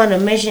sent you on a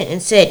mission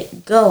and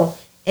said, Go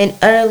and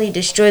utterly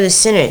destroy the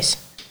sinners,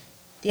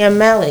 the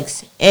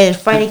Amalekites, and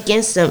fight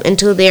against them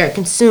until they are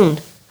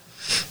consumed.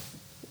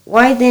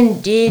 Why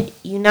then did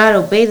you not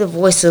obey the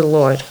voice of the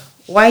Lord?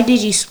 Why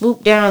did you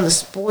swoop down on the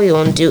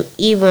spoil and do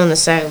evil in the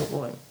sight of the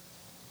Lord?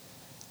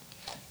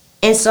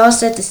 And Saul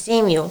said to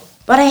Samuel,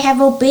 But I have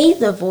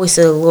obeyed the voice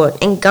of the Lord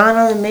and gone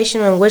on the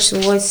mission on which the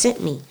Lord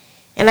sent me.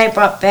 And I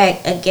brought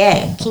back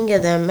Agag, king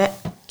of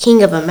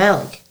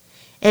Amalek,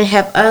 and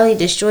have utterly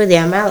destroyed the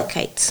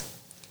Amalekites.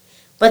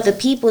 But the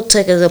people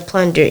took as a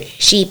plunder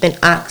sheep and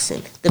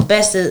oxen, the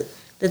best of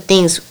the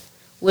things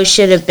which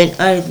should have been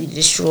utterly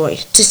destroyed,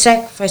 to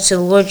sacrifice to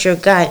the Lord your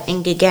God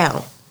in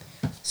Gilgal.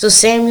 So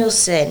Samuel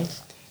said,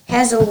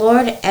 Has the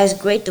Lord as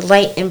great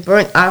delight in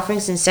burnt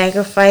offerings and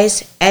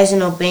sacrifice as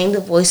in obeying the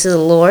voice of the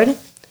Lord?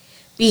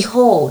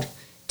 Behold,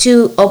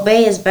 to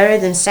obey is better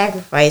than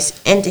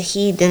sacrifice, and to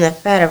heed than the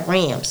fat of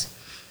rams.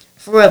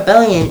 For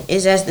rebellion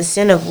is as the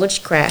sin of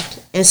witchcraft,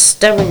 and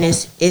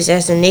stubbornness is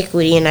as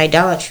iniquity and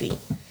idolatry.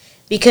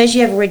 Because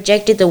you have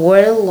rejected the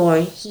word of the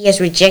Lord, he has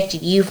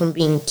rejected you from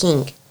being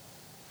king.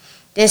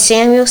 Then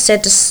Saul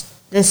said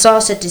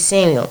to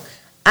Samuel,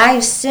 I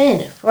have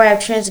sinned, for I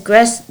have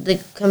transgressed the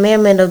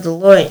commandment of the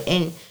Lord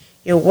in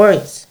your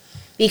words,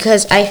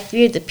 because I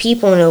feared the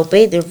people and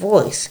obeyed their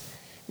voice.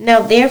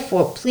 Now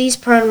therefore, please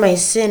pardon my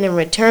sin and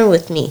return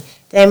with me,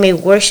 that I may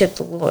worship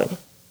the Lord.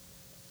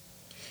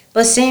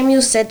 But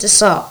Samuel said to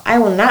Saul, I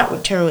will not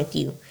return with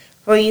you,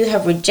 for you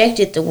have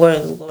rejected the word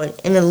of the Lord,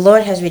 and the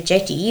Lord has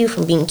rejected you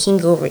from being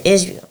king over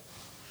Israel.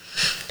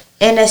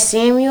 And as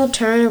Samuel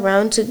turned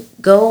around to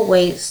go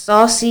away,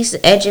 Saul seized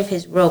the edge of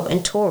his robe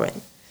and tore it.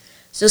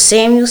 So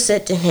Samuel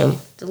said to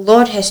him, The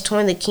Lord has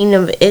torn the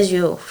kingdom of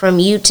Israel from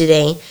you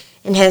today,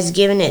 and has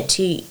given it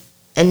to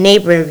a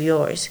neighbor of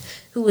yours,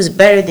 who is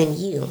better than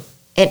you.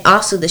 And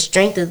also the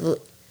strength of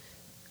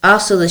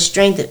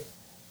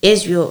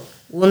Israel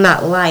will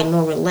not lie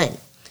nor relent,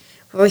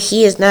 for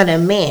he is not a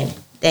man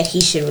that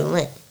he should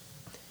relent.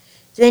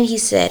 Then he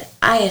said,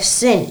 I have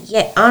sinned,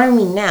 yet honor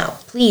me now,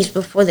 please,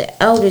 before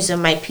the elders of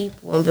my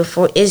people and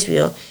before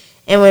Israel,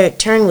 and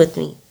return with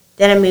me,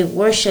 that I may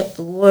worship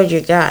the Lord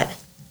your God.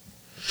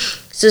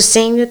 So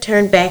Samuel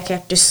turned back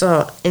after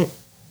Saul,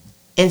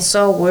 and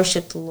Saul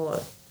worshipped the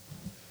Lord.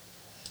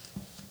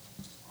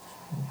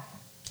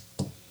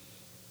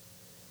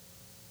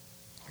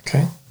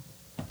 Okay.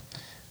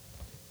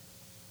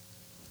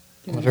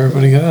 What did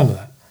everybody get out of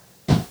that?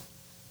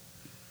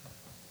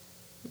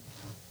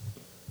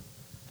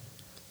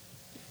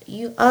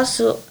 You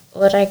also,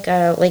 what I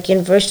got, like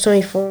in verse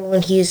 24,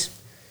 when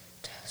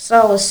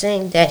Saul was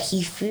saying that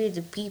he feared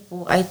the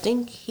people, I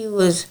think he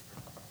was,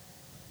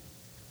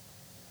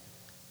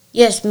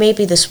 yes,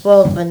 maybe the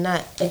spoiled, but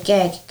not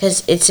Agag,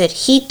 because it said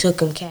he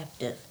took him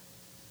captive.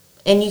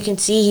 And you can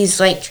see he's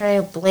like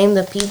trying to blame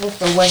the people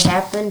for what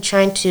happened,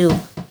 trying to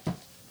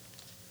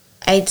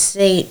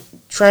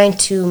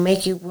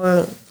make it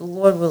where the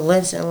Lord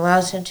relents and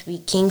allows him to be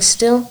king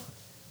still.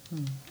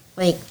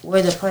 Like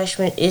where the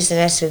punishment isn't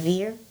as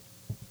severe.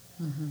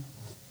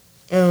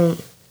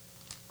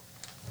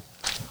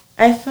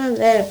 I found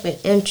that a bit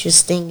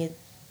interesting.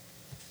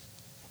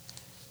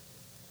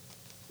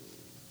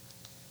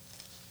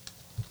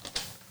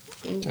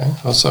 Okay,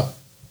 how so?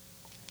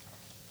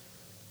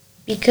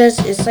 Because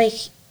it's like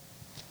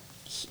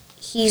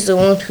he's the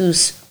one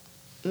who's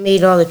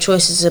made all the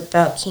choices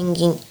about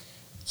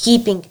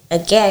keeping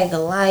Agag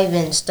alive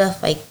and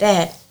stuff like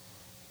that.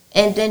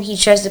 And then he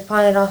tries to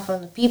pawn it off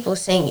on the people,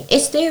 saying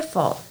it's their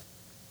fault.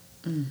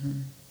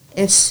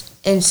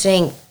 And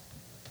saying,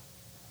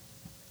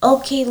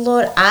 okay,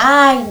 Lord,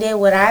 I did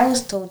what I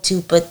was told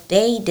to, but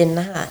they did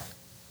not.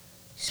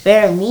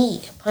 Spare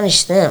me,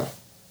 punish them.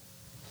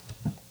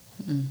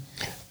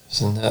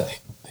 Isn't that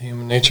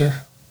human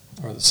nature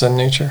or the sin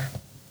nature?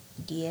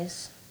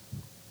 Yes.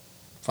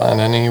 Find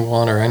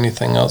anyone or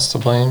anything else to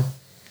blame,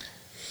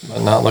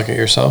 but not look at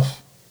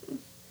yourself?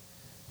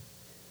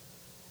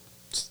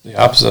 It's the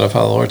opposite of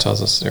how the Lord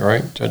tells us to do,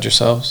 right? Judge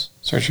yourselves,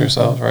 search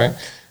yourselves, right?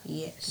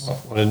 Yes.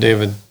 What did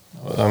David,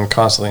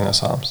 constantly in the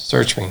Psalms,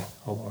 search me,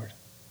 O Lord,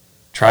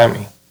 try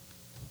me,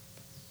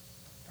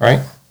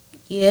 right?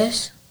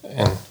 Yes.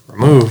 And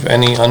remove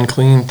any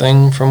unclean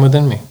thing from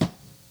within me.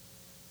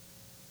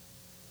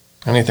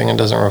 Anything that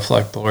doesn't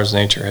reflect the Lord's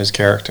nature, his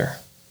character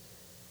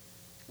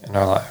in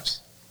our lives.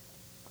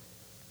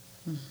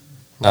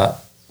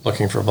 Not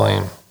looking for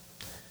blame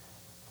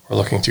or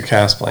looking to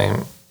cast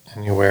blame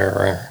anywhere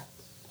or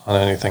on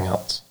anything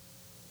else.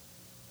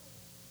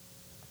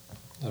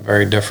 It's a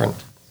very different,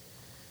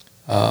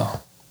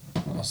 I'll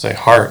say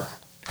heart,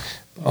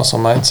 but also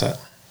mindset.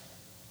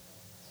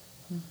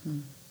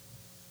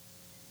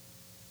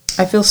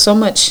 I feel so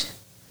much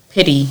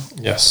pity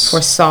Yes.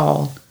 for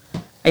Saul.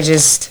 I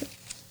just,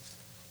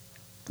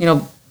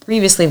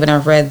 previously when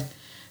I've read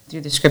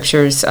through the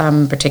scriptures,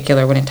 in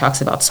particular when it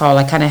talks about Saul,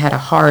 I kind of had a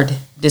hard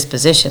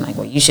disposition, like,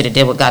 well, you should have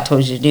did what God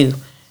told you to do,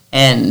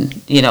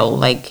 and,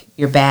 like,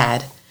 you're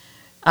bad,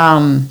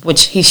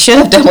 which he should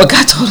have done what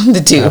God told him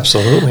to do.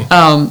 Absolutely.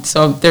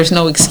 So there's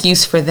no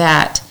excuse for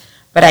that,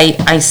 but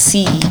I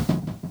see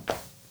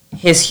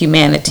his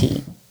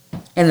humanity.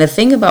 And the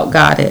thing about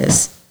God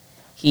is,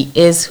 he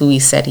is who he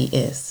said he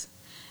is.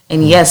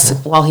 And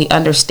yes, while he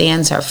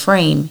understands our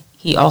frame,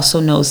 he also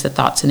knows the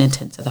thoughts and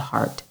intents of the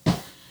heart.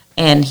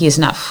 And he is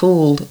not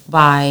fooled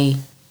by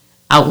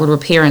outward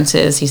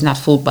appearances. He's not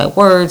fooled by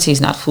words.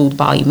 He's not fooled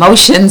by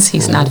emotions.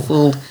 He's not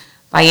fooled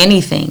by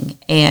anything.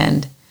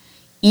 And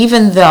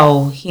even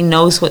though he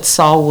knows what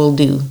Saul will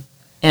do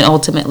and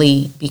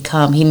ultimately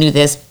become, he knew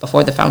this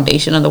before the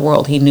foundation of the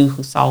world. He knew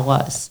who Saul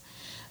was.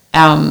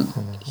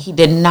 He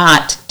did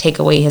not take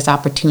away his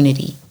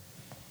opportunity.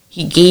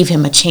 He gave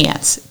him a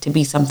chance to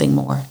be something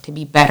more, to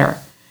be better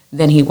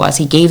than he was.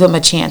 He gave him a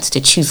chance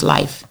to choose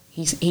life.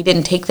 He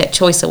didn't take that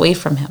choice away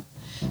from him,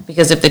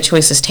 because if the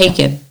choice is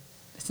taken,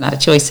 it's not a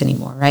choice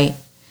anymore, right?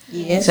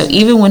 Yes. So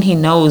even when he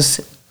knows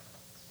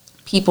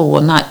people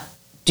will not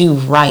do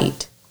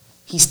right,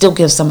 he still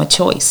gives them a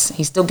choice.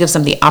 He still gives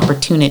them the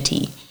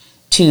opportunity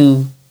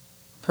to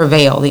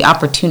prevail, the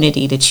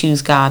opportunity to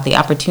choose God, the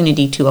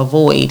opportunity to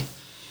avoid,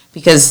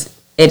 because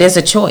it is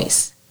a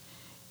choice.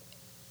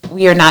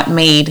 We are not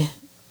made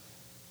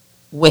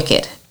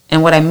wicked.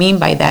 And what I mean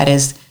by that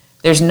is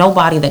there's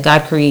nobody that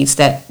God creates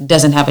that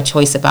doesn't have a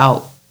choice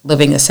about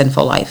living a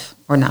sinful life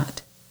or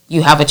not.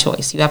 You have a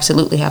choice. You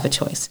absolutely have a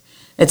choice.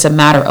 It's a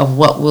matter of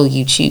what will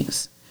you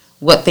choose.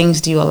 What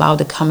things do you allow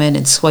to come in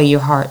and sway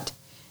your heart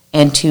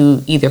and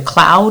to either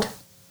cloud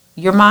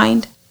your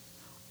mind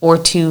or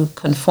to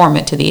conform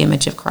it to the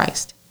image of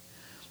Christ.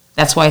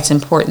 That's why it's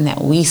important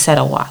that we set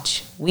a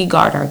watch. We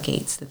guard our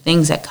gates, the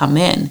things that come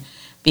in,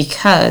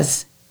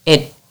 because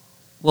it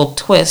will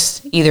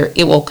twist. Either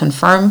it will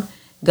confirm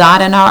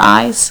God in our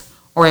eyes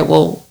or it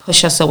will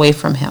push us away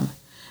from him.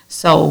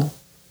 So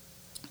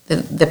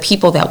the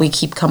people that we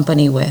keep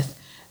company with,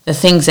 the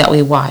things that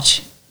we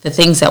watch, the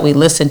things that we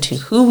listen to,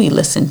 who we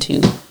listen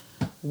to,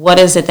 what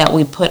is it that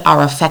we put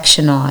our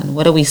affection on?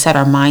 What do we set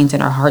our minds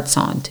and our hearts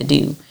on to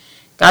do?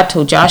 God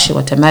told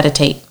Joshua to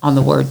meditate on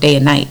the word day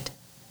and night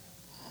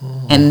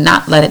and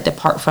not let it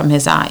depart from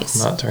his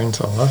eyes. Not turn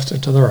to the left or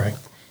to the right.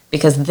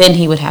 Because then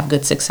he would have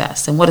good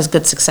success. And what is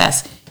good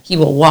success? He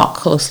will walk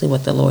closely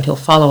with the Lord. He'll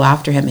follow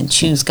after him and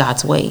choose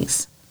God's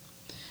ways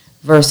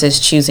versus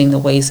choosing the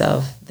ways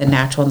of the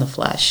natural and the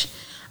flesh.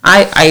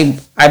 I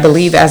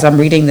believe, as I'm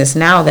reading this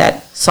now,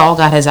 that Saul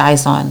got his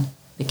eyes on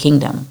the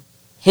kingdom,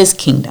 his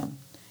kingdom,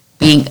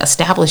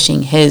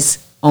 establishing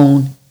his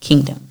own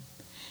kingdom.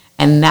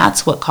 And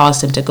that's what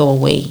caused him to go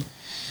away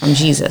from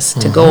Jesus,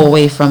 to go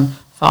away from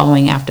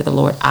following after the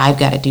Lord. I've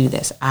got to do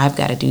this. I've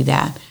got to do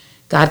that.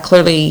 God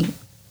clearly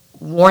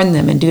warned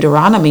them in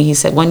Deuteronomy. He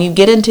said, when you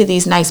get into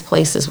these nice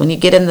places, when you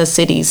get in the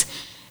cities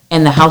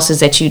and the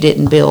houses that you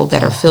didn't build,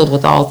 that are filled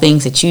with all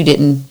things that you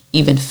didn't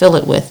even fill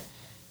it with,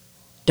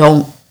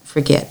 don't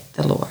forget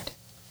the Lord.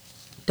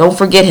 Don't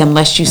forget him,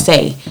 lest you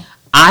say,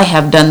 I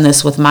have done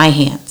this with my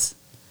hands.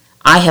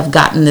 I have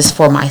gotten this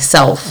for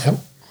myself. Yep.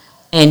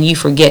 And you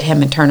forget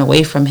him and turn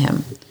away from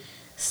him.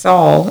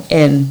 Saul,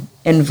 in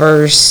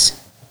verse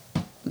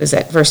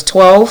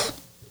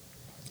 12,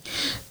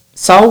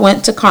 Saul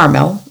went to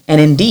Carmel,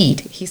 and indeed,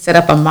 he set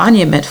up a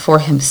monument for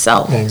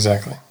himself.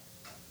 Exactly.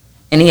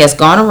 And he has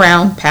gone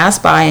around,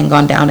 passed by, and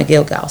gone down to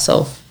Gilgal.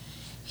 So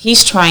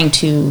he's trying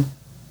to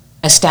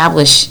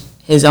establish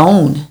his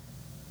own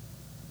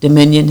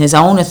dominion, his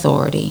own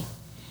authority,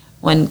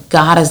 when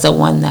God is the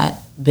one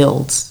that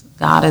builds.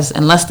 God is,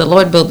 unless the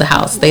Lord build the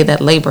house, they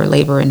that labor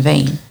in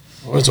vain.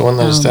 He was the one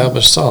that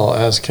established Saul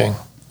as king.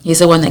 He's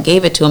the one that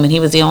gave it to him, and he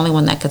was the only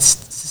one that could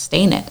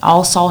sustain it.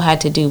 All Saul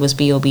had to do was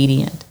be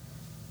obedient.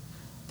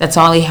 That's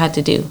all he had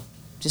to do.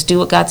 Just do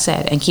what God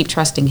said and keep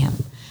trusting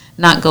him.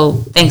 Not go,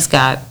 thanks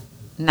God,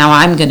 now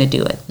I'm going to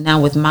do it. Now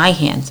with my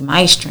hands,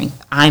 my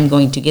strength, I'm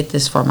going to get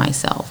this for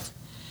myself.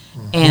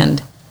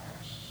 And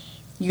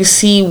you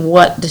see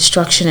what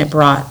destruction it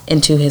brought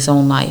into his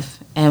own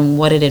life and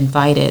what it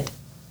invited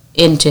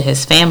into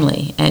his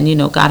family. And,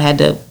 God had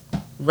to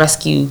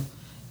rescue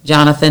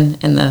Jonathan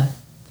in the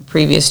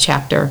previous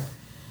chapter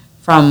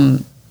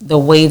from the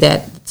way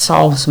that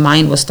Saul's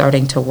mind was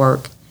starting to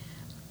work.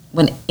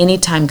 When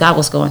anytime God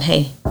was going,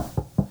 hey,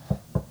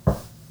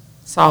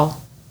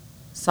 Saul,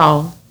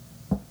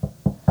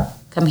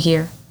 come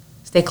here.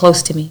 Stay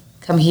close to me.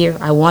 Come here.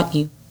 I want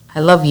you. I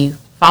love you.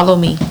 Follow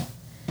me.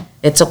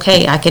 It's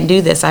okay. I can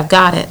do this. I've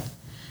got it.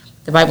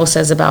 The Bible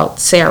says about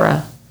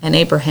Sarah and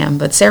Abraham,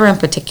 but Sarah in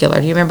particular.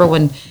 Do you remember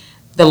when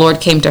the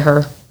Lord came to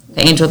her,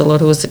 the angel of the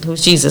Lord, who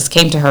was Jesus,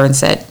 came to her and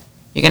said,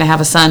 you're going to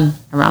have a son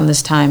around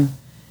this time,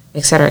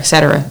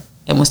 etc.,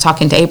 and was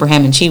talking to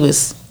Abraham, and she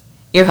was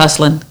ear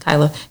hustling,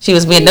 Kyla. She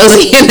was being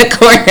nosy in the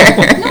corner.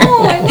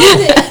 No, I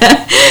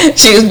wasn't.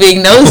 She was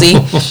being nosy,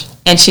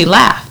 and she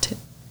laughed.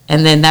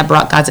 And then that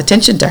brought God's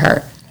attention to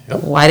her.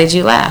 Yep. Why did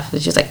you laugh?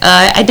 And she's like,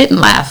 I didn't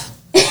laugh.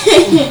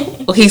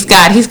 Well, he's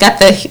got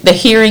the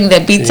hearing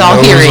that beats all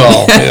knows hearing.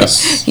 all,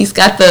 yes. He's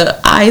got the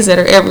eyes that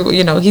are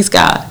everywhere, he's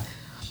God.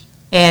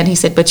 And he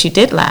said, but you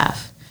did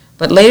laugh.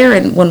 But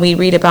later, when we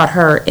read about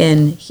her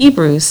in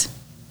Hebrews,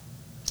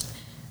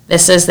 that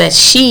says that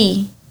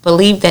she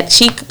believed that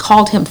she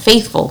called him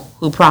faithful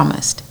who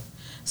promised.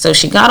 So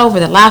she got over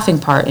the laughing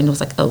part and was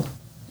like, oh,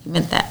 you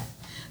meant that.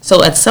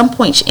 So at some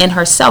point in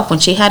herself, when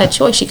she had a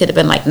choice, she could have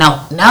been like,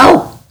 no,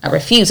 I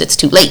refuse. It's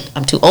too late.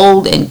 I'm too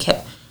old, and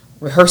kept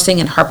rehearsing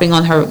and harping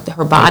on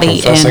her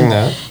body. Confessing And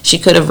that. she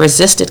could have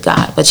resisted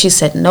God, but she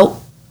said, nope.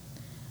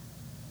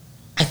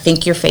 I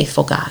think you're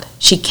faithful, God.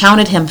 She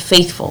counted him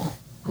faithful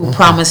who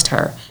promised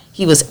her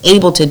he was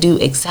able to do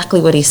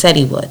exactly what he said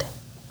he would.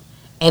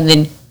 And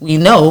then we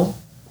know,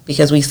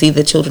 because we see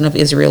the children of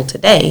Israel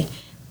today,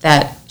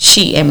 that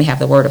she, and we have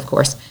the word, of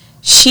course,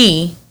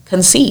 she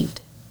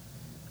conceived.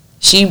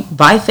 She,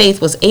 by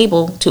faith, was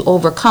able to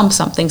overcome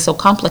something so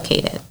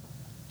complicated.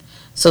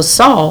 So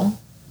Saul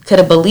could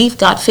have believed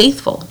God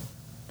faithful.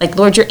 Like,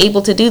 Lord, you're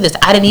able to do this.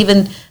 I didn't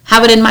even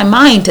have it in my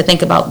mind to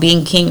think about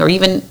being king or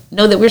even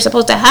know that we're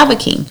supposed to have a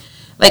king.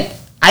 Like,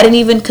 I didn't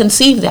even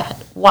conceive that.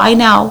 Why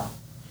now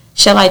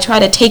shall I try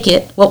to take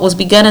it, what was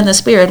begun in the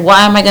spirit?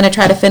 Why am I going to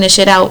try to finish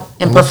it out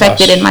and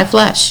perfect it in my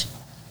flesh?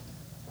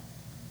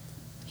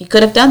 He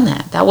could have done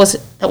that. That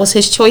was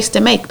his choice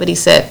to make. But he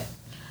said,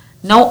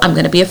 no, I'm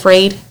going to be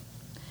afraid.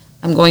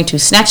 I'm going to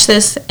snatch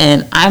this,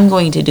 and I'm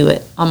going to do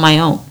it on my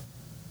own.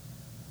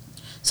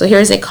 So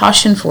here's a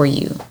caution for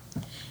you.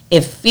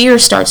 If fear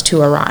starts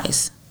to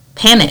arise,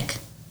 panic,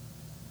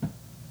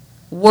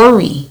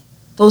 worry,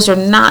 those are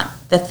not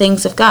the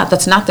things of God.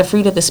 That's not the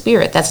fruit of the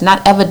Spirit. That's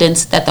not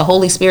evidence that the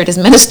Holy Spirit is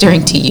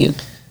ministering to you.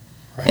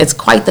 Right. It's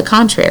quite the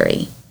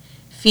contrary.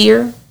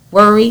 Fear,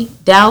 worry,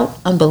 doubt,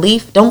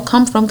 unbelief don't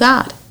come from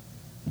God.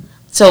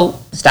 So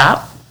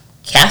stop,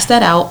 cast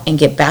that out, and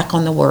get back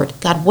on the Word.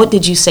 God, what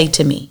did you say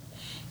to me?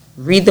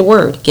 Read the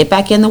Word. Get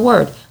back in the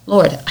Word.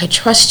 Lord, I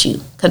trust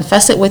you.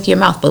 Confess it with your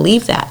mouth.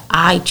 Believe that.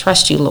 I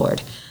trust you,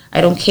 Lord. I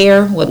don't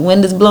care what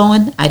wind is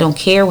blowing. I don't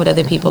care what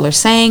other people are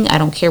saying. I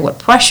don't care what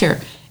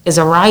pressure is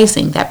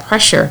arising. That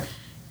pressure,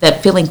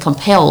 that feeling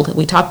compelled,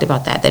 we talked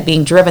about that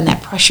being driven,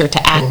 that pressure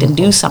to act and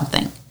do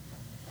something.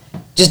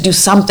 Just do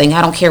something.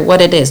 I don't care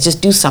what it is.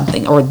 Just do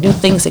something or do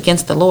things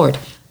against the Lord.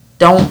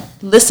 Don't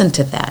listen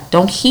to that.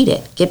 Don't heed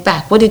it. Get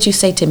back. What did you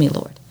say to me,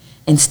 Lord?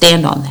 And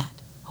stand on that.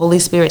 Holy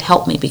Spirit,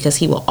 help me, because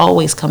he will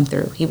always come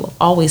through. He will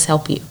always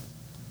help you.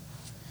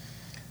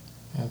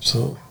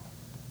 Absolutely.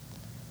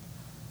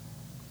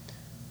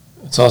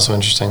 It's also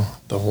interesting.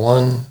 The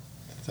one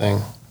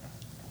thing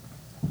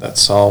that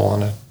Saul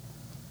wanted,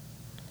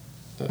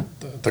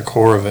 the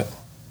core of it,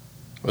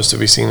 was to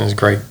be seen as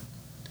great,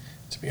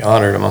 to be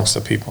honored amongst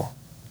the people.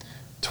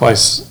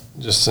 Twice,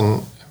 just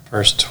in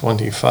verse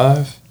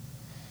 25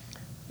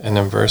 and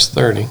in verse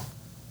 30,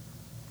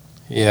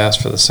 he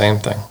asked for the same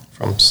thing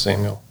from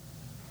Samuel.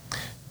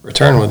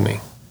 Return with me.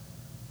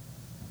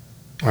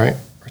 All right?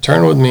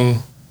 Return with me.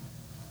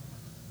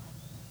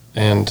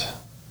 And,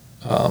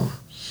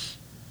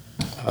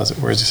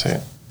 where does he say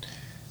it?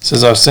 It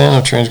says, I've sinned,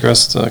 I've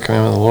transgressed the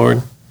commandment of the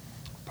Lord.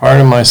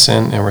 Pardon my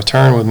sin and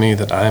return with me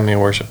that I may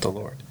worship the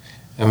Lord.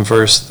 In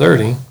verse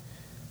 30,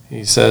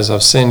 he says,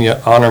 I've sinned,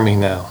 yet honor me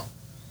now.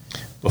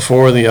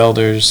 Before the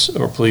elders,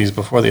 or please,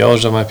 before the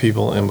elders of my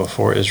people and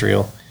before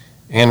Israel,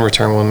 and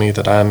return with me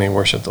that I may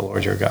worship the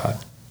Lord your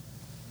God.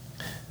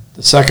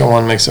 The second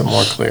one makes it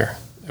more clear.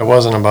 It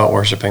wasn't about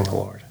worshiping the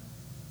Lord.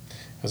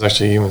 Because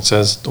actually he even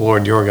says the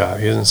Lord your God.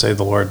 He doesn't say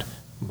the Lord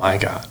my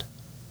God.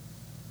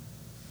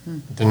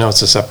 It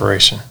denotes a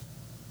separation.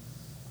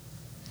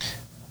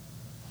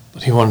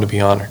 But he wanted to be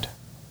honored.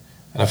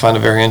 And I find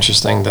it very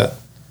interesting that,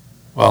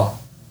 well,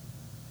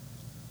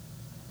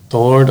 the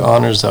Lord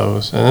honors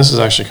those, and this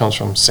actually comes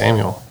from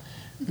Samuel,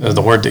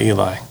 the word to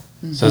Eli.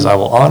 It says, I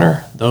will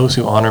honor those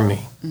who honor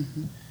me.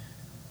 Mm-hmm.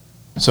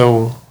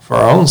 So for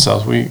our own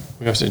selves, we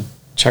have to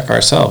check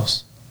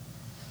ourselves.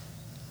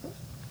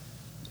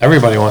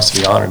 Everybody wants to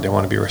be honored. They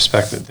want to be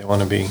respected. They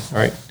want to be,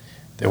 right?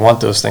 They want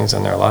those things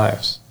in their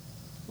lives.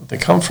 But they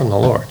come from the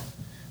Lord.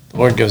 The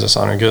Lord gives us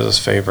honor, gives us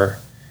favor.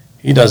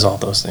 He does all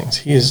those things.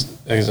 He is,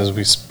 as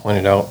we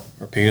pointed out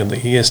repeatedly,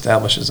 he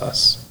establishes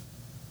us.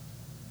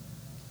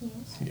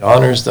 Yes. He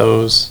honors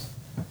those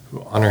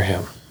who honor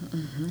him.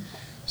 Mm-hmm.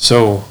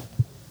 So,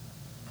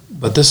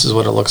 but this is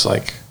what it looks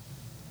like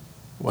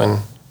when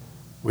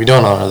we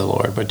don't honor the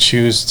Lord, but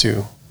choose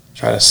to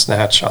try to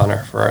snatch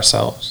honor for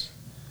ourselves.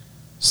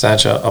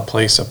 Snatch a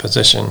place, a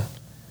position,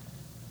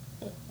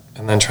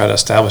 and then try to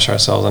establish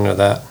ourselves under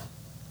that.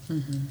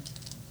 Mm-hmm.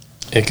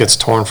 It gets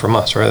torn from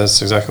us, right?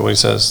 That's exactly what he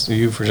says.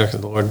 You've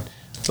rejected the Lord.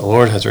 The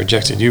Lord has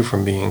rejected you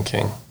from being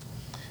king.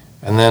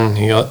 And then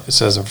it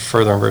says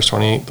further in verse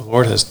 28, the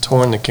Lord has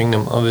torn the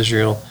kingdom of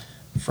Israel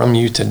from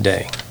you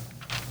today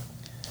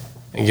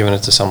and given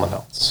it to someone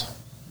else.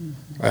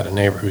 Mm-hmm. Right? A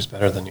neighbor who's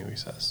better than you, he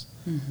says,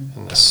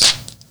 in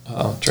this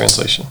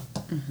translation.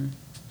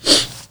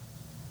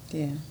 Mm-hmm.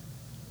 Yeah.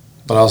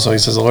 But also he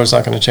says the Lord's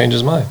not going to change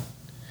his mind.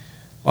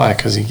 Why?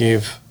 Because he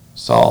gave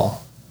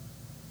Saul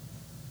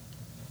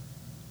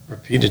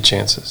repeated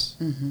chances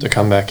to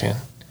come back in.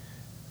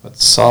 But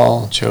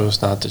Saul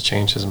chose not to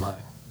change his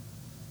mind.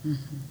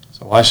 Mm-hmm.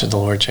 So why should the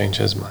Lord change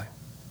his mind?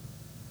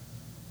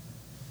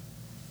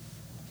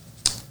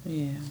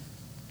 Yeah.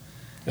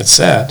 It's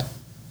sad.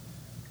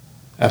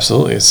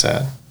 Absolutely it's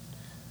sad.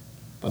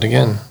 But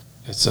again,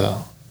 it's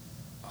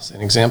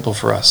an example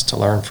for us to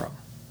learn from.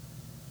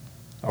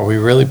 Are we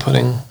truly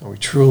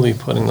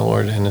putting the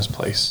Lord in his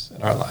place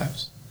in our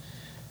lives?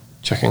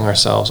 checking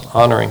ourselves,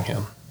 honoring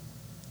him.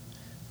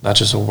 Not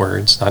just with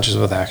words, not just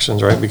with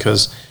actions, right?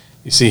 Because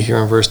you see here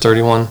in verse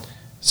 31,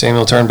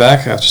 Samuel turned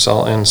back after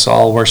Saul, and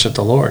Saul worshiped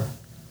the Lord.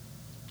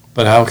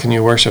 But how can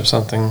you worship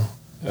something,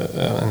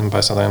 and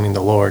by something I mean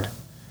the Lord,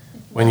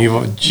 when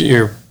you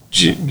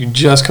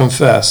just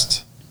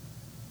confessed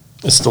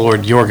it's the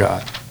Lord your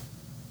God,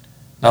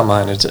 not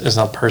mine. It's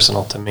not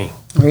personal to me.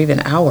 Or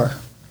even our.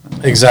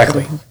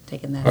 Exactly.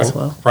 Taking that as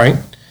well. Right?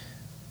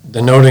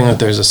 Denoting that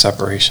there's a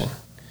separation.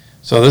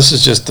 So this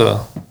is just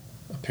the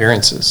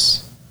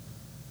appearances.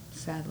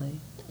 Sadly.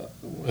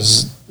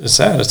 It's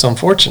sad. It's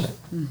unfortunate.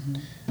 Mm-hmm.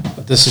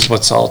 But this is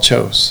what Saul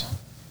chose.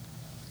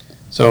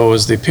 So it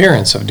was the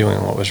appearance of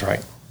doing what was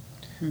right.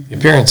 Mm-hmm. The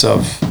appearance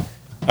of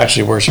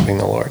actually worshiping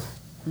the Lord.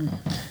 Mm-hmm.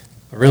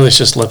 But really it's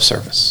just lip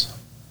service.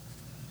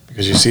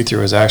 Because you see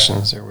through his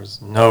actions there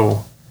was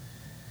no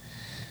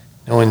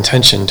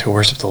intention to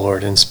worship the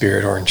Lord in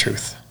spirit or in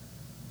truth.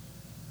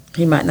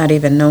 He might not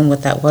even known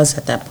what that was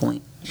at that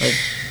point. Like,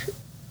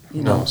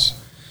 Who knows?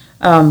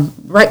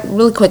 Right,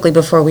 really quickly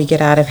before we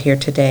get out of here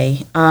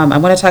today, I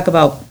want to talk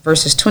about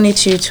verses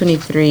 22,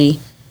 23.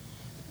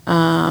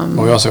 Well,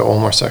 we also have one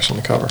more section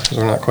to cover because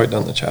we're not quite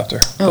done the chapter.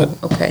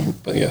 Okay.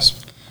 But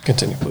yes,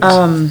 continue,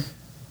 please.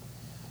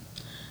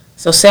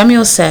 So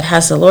Samuel said,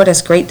 "Has the Lord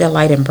as great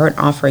delight in burnt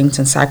offerings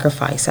and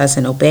sacrifice as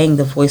in obeying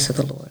the voice of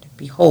the Lord?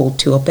 Behold,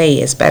 to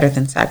obey is better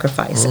than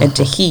sacrifice, and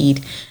to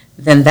heed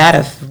than the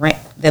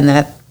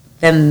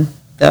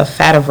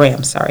fat of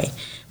rams. Sorry,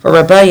 for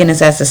rebellion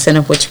is as the sin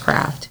of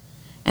witchcraft,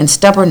 and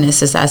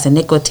stubbornness is as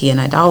iniquity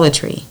and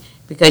idolatry.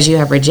 Because you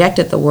have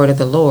rejected the word of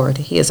the Lord,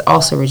 He has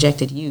also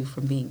rejected you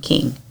from being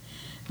king."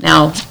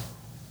 Now,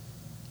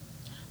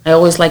 I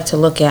always like to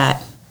look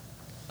at,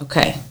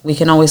 okay, we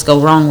can always go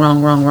wrong.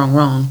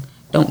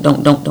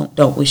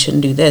 Don't. We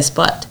shouldn't do this.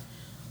 But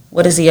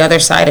what is the other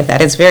side of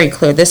that? It's very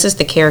clear. This is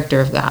the character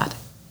of God.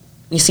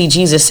 We see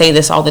Jesus say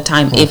this all the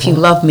time. Mm-hmm. If you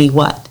love me,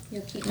 what?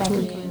 You'll keep my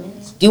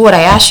commandments. Do what I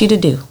ask you to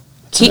do.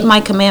 Keep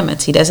my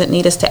commandments. He doesn't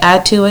need us to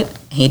add to it.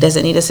 He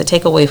doesn't need us to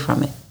take away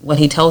from it. What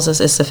he tells us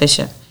is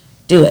sufficient.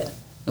 Do it.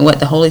 And what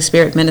the Holy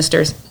Spirit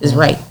ministers is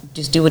right.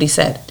 Just do what he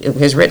said.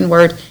 His written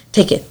word,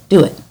 take it.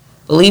 Do it.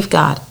 Believe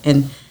God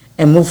and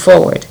move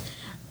forward.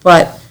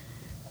 But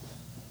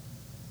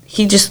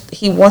he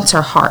wants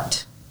our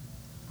heart,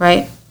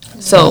 right?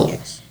 So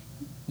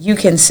you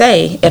can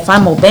say, if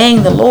I'm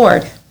obeying the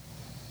Lord,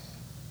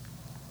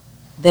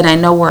 then I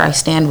know where I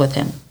stand with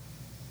him,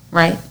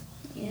 right?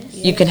 Yes.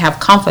 You can have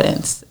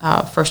confidence.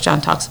 1 John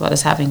talks about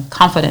us having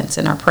confidence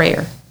in our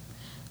prayer.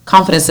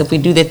 Confidence if we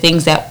do the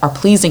things that are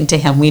pleasing to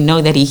him, we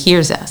know that he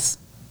hears us.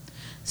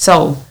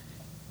 So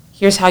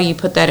here's how you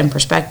put that in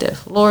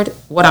perspective. Lord,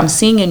 what I'm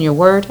seeing in your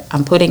word,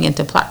 I'm putting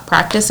into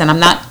practice, and I'm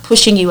not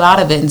pushing you out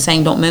of it and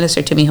saying, don't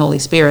minister to me, Holy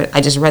Spirit.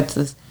 I just read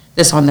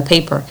this on the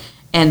paper,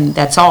 and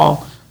that's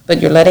all.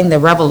 But you're letting the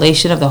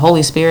revelation of the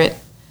Holy Spirit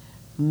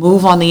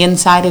move on the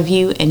inside of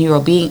you, and you're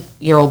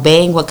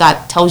obeying what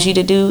God tells you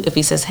to do. If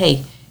he says,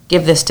 hey,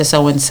 give this to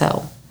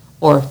so-and-so,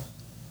 or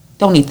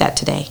don't eat that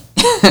today,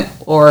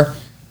 or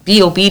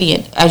be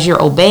obedient. As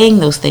you're obeying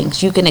those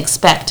things, you can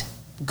expect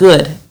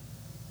good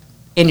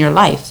in your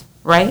life,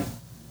 right?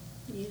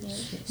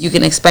 Yes. You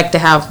can expect to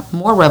have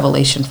more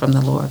revelation from the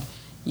Lord.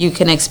 You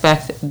can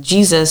expect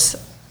Jesus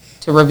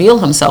to reveal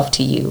himself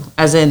to you,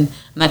 as in,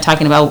 I'm not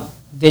talking about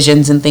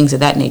visions and things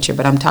of that nature,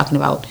 but I'm talking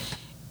about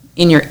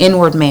in your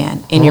inward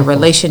man, in your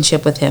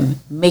relationship with him,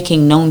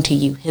 making known to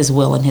you his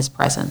will and his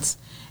presence,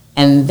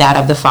 and that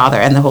of the Father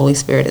and the Holy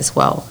Spirit as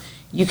well.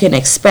 You can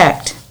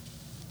expect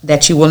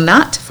that you will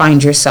not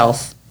find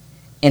yourself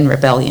in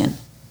rebellion.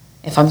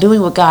 If I'm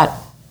doing what God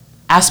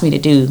asked me to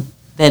do,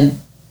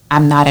 then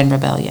I'm not in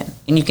rebellion.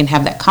 And you can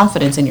have that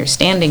confidence in your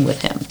standing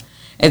with him.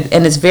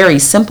 And it's very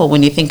simple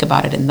when you think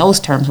about it in those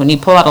terms. When you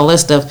pull out a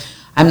list of,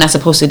 I'm not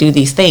supposed to do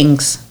these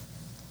things,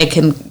 it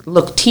can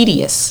look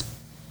tedious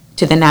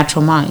to the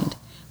natural mind.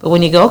 But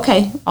when you go,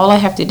 okay, all I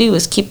have to do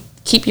is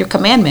keep your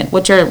commandment,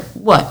 which are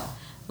what?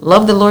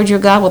 Love the Lord your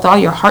God with all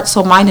your heart,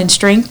 soul, mind, and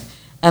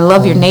strength, and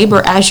love your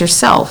neighbor as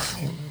yourself.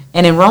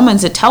 And in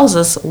Romans, it tells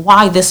us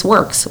why this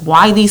works,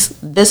 why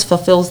this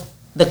fulfills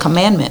the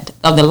commandment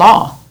of the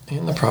law.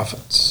 And the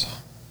prophets.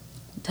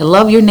 To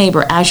love your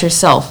neighbor as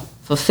yourself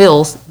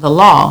fulfills the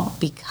law,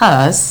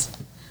 because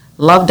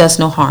love does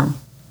no harm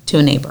to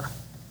a neighbor.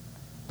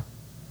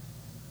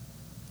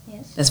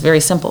 Yes. That's very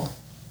simple.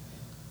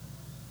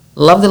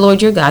 Love the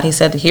Lord your God. He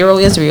said, "Hear, O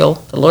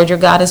Israel, the Lord your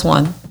God is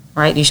one."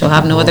 Right? You shall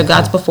have no other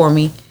gods before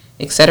me,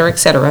 etc.,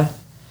 etc.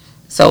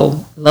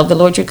 So love the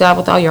Lord your God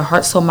with all your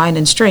heart, soul, mind,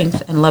 and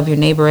strength, and love your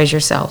neighbor as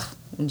yourself.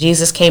 When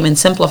Jesus came and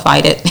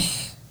simplified it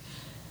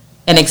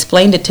and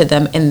explained it to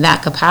them in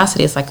that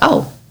capacity, it's like,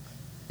 oh,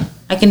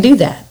 I can do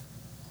that.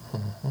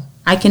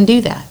 I can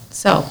do that.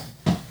 So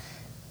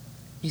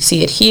you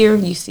see it here,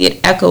 you see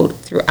it echoed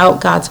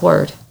throughout God's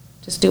word.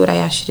 Just do what I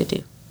asked you to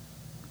do.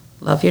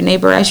 Love your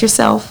neighbor as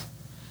yourself,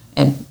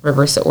 and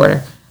reverse the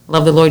order.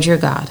 Love the Lord your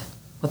God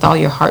with all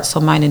your heart,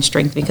 soul, mind, and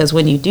strength, because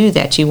when you do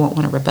that, you won't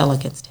want to rebel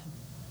against him.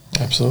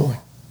 Absolutely.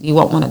 You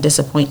won't want to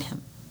disappoint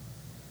him.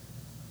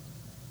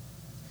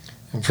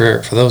 And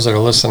for those that are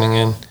listening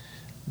in,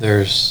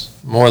 there's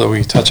more that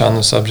we touch on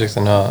the subject,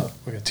 and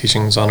we got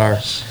teachings on our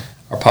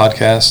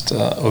podcast.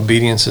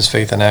 Obedience is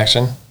faith in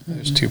action.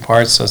 There's 2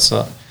 parts.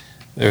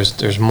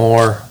 There's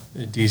more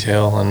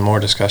detail and more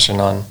discussion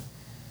on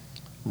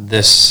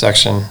this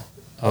section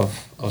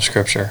of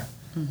Scripture.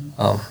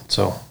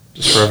 So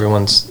just for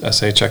everyone's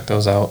essay, check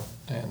those out.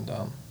 And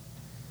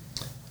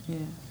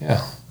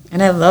yeah.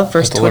 And I love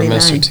verse Let the Lord 29.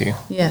 minister to you.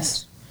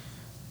 Yes.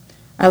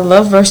 I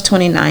love verse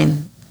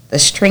 29, the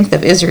strength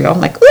of Israel.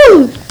 I'm like,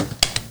 ooh!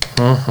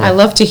 I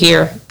love to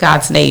hear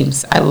God's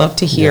names. I love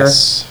to hear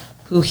Yes.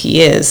 who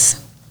he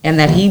is and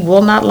that he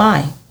will not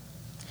lie.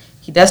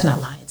 He does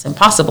not lie. It's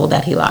impossible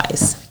that he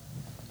lies.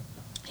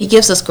 He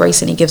gives us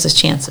grace and he gives us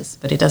chances,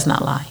 but he does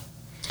not lie.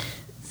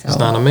 He's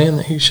not a man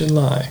that he should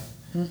lie.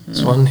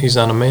 This one, he's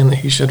not a man that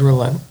he should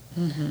relent.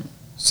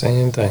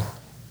 Same thing.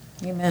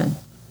 Amen.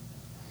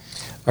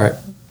 All right.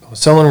 Will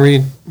someone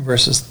read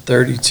verses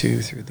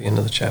 32 through the end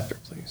of the chapter,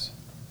 please?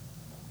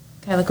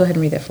 Kyla, go ahead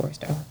and read that for us,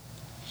 darling.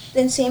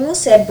 Then Samuel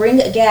said,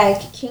 "Bring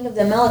Agag, king of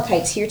the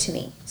Amalekites, here to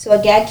me." So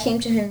Agag came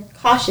to him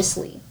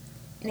cautiously.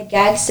 And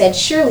Agag said,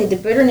 "Surely the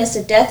bitterness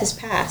of death is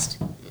past."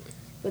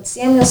 But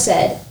Samuel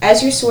said,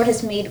 "As your sword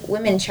has made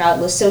women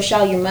childless, so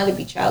shall your mother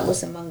be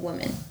childless among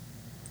women."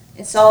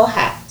 And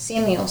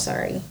Samuel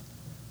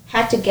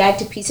hacked Agag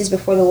to pieces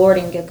before the Lord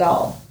in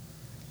Gilgal.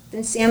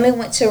 Then Samuel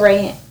went to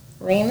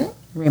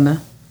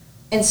Ramah.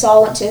 and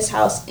Saul went to his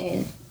house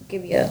in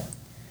Gibeah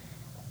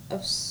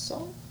of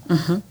Saul.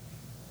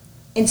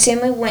 And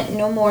Samuel went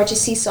no more to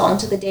see Saul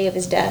until the day of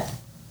his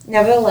death.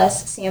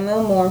 Nevertheless,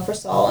 Samuel mourned for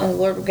Saul, and the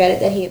Lord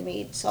regretted that he had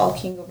made Saul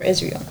king over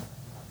Israel.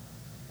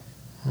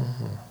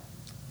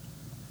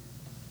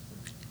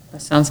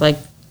 That sounds like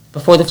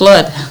before the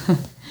flood.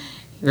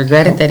 He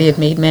regretted that he had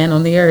made man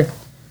on the earth.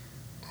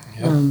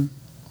 Yep.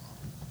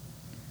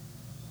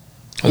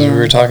 As we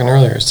were talking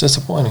earlier, it's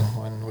disappointing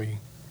when we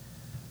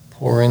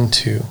pour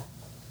into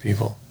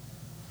people,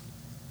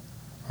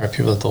 or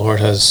people that the Lord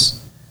has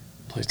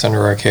placed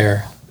under our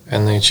care,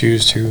 and they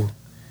choose to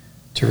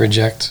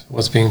reject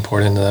what's being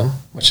poured into them,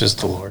 which is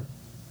the Lord,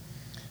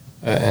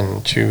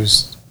 and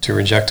choose to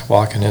reject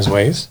walk in his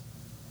ways.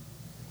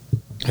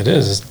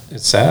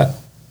 It's sad.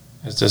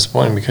 It's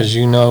disappointing because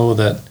you know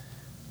that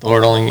the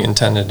Lord only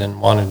intended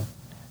and wanted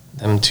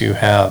them to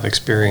have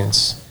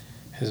experience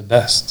his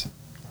best,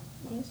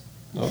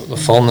 the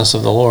fullness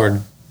of the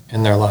Lord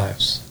in their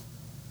lives.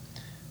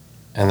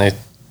 And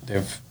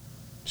they've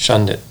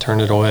shunned it,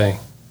 turned it away,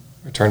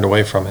 or turned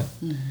away from it,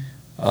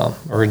 or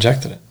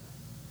rejected it.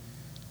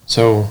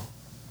 So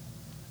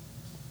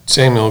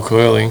Samuel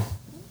clearly,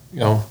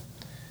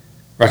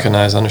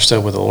 recognized,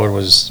 understood what the Lord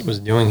was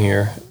doing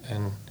here.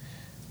 And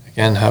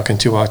again, how can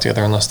 2 walk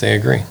together unless they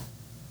agree?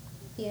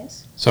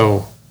 Yes.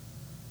 So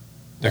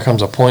there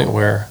comes a point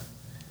where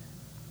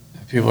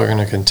people are going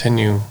to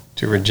continue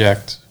to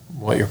reject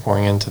what you're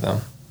pouring into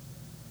them.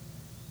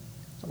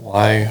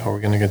 Why are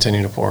we going to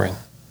continue to pour in?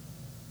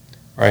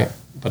 Right?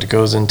 But it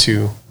goes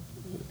into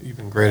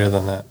even greater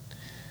than that.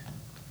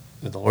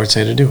 Did the Lord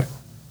say to do it?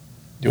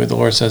 Do what the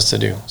Lord says to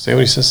do. Say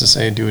what he says to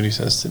say, do what he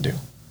says to do.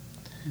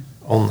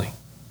 Only.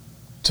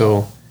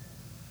 So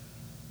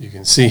you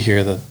can see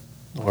here that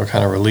the Lord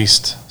kind of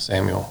released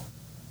Samuel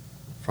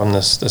from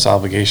this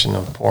obligation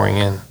of pouring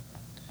in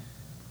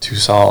to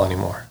Saul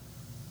anymore.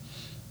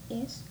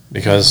 Yes.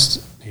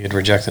 Because he had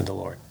rejected the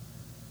Lord.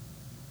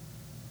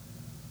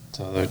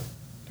 So there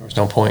was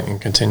no point in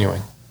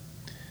continuing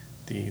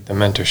the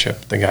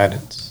mentorship, the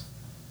guidance.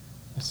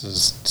 This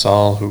is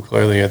Saul, who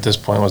clearly at this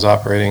point was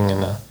operating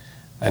in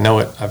I know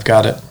it, I've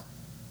got it.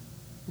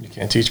 You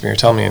can't teach me or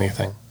tell me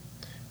anything.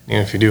 And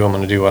even if you do, I'm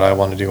going to do what I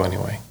want to do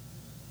anyway.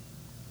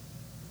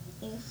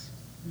 Yes.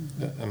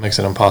 That makes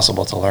it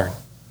impossible to learn.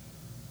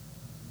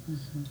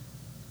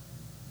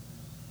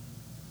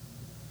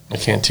 I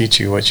can't teach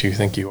you what you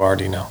think you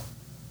already know.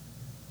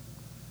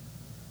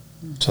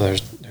 So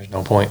there's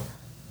no point.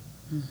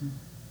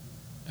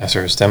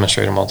 After it's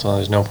demonstrated multiple,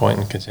 there's no point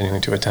in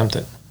continuing to attempt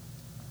it.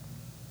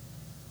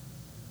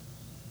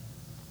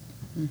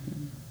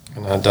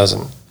 And that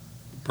doesn't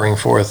bring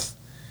forth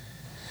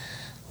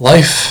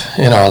life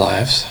in our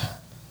lives,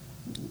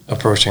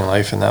 approaching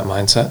life in that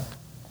mindset.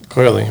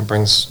 Clearly, it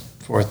brings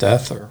forth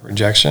death or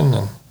rejection,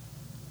 and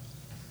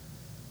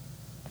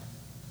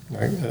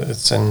right,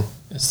 it's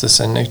the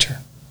sin nature.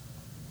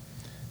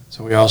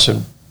 So we all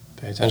should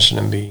pay attention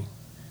and be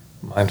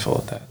mindful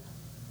of that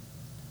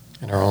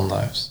in our own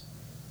lives.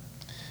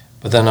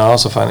 But then I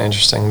also find it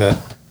interesting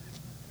that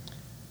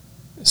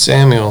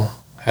Samuel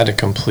had to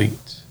complete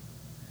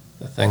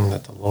the thing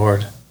that the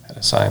Lord had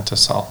assigned to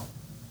Saul.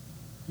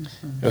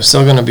 It was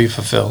still going to be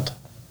fulfilled.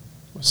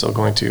 It was still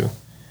going to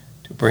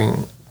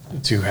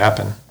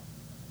happen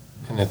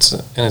in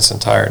its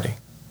entirety,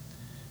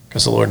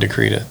 because the Lord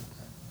decreed it.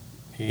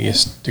 He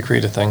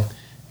decreed a thing.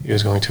 He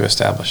was going to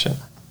establish it.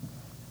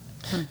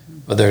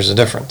 But there's a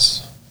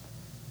difference.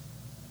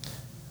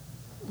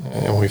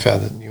 And we've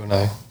had it, you and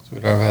I,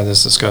 we've had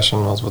this discussion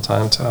multiple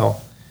times, how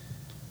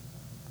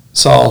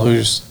Saul,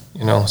 who's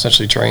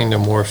essentially trained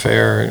in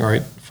warfare,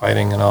 right,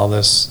 fighting and all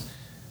this.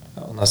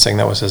 I'm not saying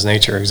that was his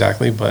nature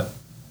exactly, but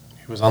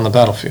he was on the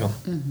battlefield.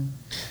 Mm-hmm.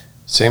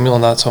 Samuel,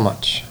 not so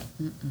much.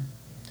 Mm-mm.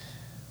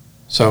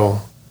 So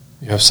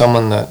you have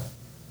someone that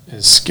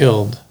is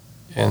skilled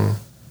in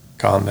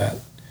combat,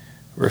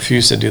 who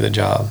refused to do the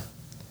job.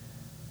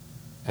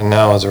 And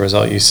now, as a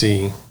result, you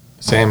see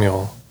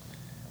Samuel,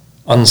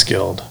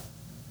 unskilled,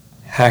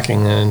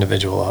 hacking an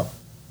individual up.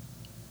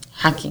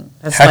 Hacking.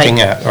 That's Hacking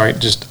like at, right?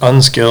 Just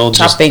unskilled.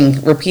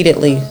 chopping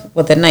repeatedly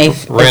with a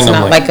knife. It's Randomly.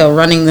 not like a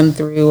running them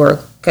through or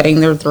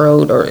cutting their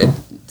throat or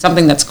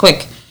something that's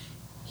quick.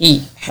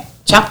 He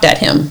chopped at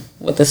him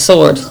with a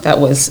sword. That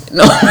was,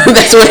 no,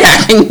 that's what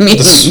hacking means.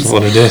 This is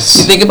what it You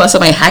is. think about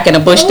somebody hacking a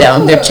bush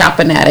down, they're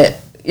chopping at it.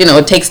 You know,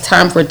 it takes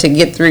time for it to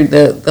get through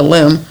the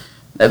limb.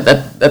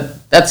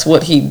 That's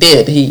what he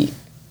did.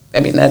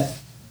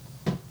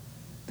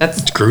 That's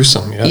It's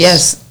gruesome, yes.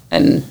 yes,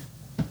 and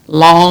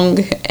long,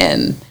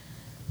 and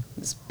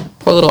his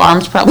poor little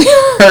arms probably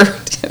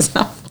hurt. It's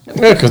not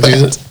funny, Yeah, because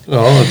but-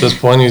 at this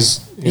point, he's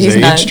He's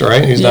aged, not-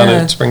 right? He's not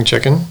yeah. a spring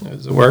chicken,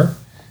 as it were.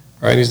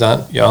 Right? He's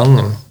not young.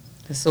 And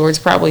the sword's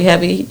probably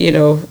heavy. You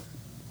know,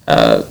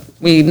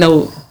 we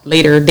know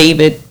later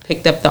David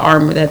picked up the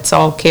armor that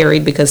Saul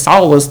carried because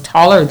Saul was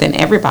taller than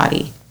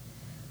everybody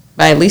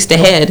by at least a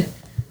head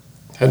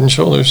head and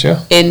shoulders,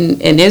 yeah. in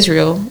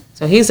Israel.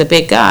 So he's a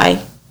big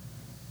guy,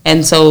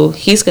 and so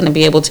he's going to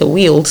be able to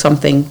wield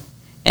something,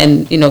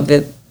 and you know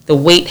the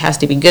weight has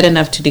to be good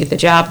enough to get the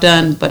job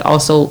done, but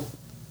also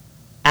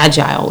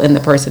agile in the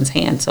person's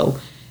hand. So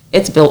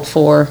it's built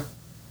for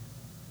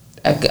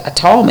a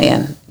tall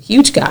man,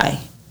 huge guy,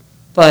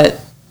 but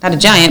not a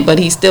giant, but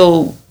he's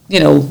still, you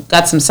know,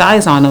 got some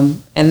size on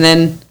him. And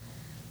then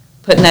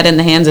putting that in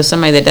the hands of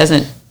somebody that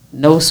doesn't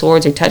know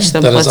swords or touch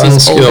them, That is plus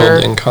he's older.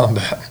 unskilled in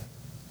combat.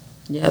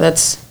 Yeah,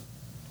 it's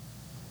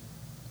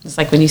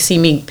like when you see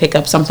me pick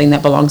up something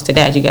that belongs to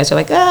Dad, you guys are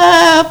like,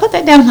 put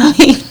that down,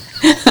 Mommy.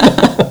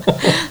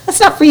 That's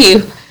not for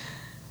you.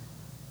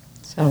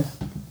 So,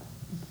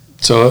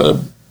 So,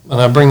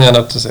 and I bring that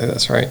up to say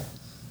this, right?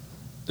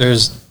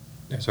 There's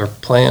a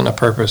plan, a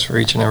purpose for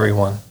each and every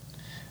one,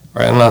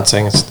 right? I'm not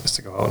saying it's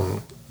to go out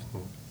and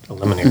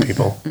eliminate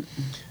people.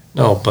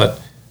 No, but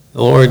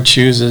the Lord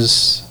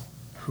chooses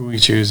who He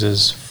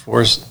chooses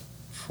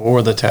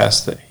for the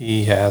task that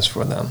He has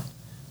for them,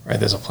 right?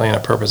 There's a plan, a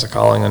purpose, a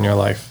calling on your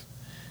life.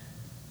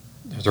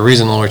 There's a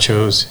reason the Lord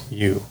chose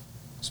you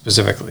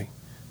specifically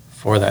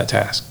for that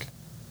task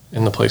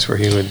in the place where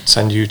He would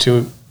send you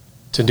to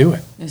do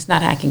it. it's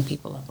not hacking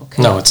people up,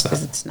 okay? No, it's not.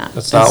 'Cause it's not.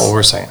 That's not what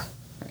we're saying.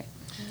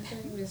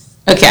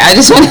 Okay, I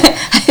just want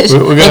to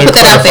We're going to put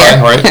that out there.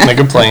 clarify, right? Make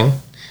it plain,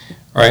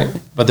 right?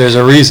 But there's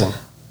a reason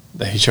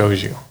that He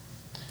chose you.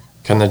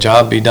 Can the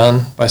job be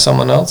done by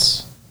someone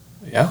else?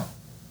 Yeah,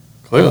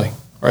 clearly,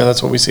 right?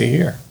 That's what we see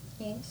here.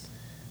 Yes.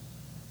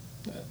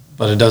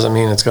 But it doesn't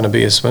mean it's going to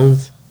be as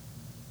smooth.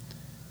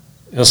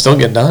 It'll still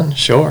get done,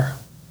 sure.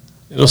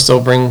 It'll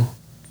still bring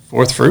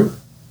forth fruit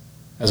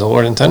as the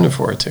Lord intended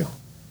for it to.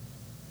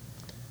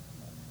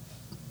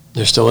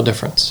 There's still a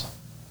difference.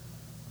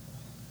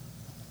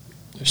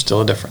 There's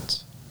still a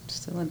difference.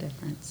 Still a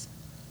difference.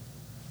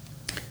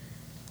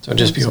 So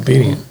just be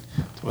obedient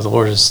to what the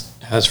Lord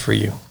has for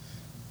you.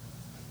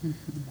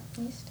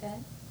 Yes,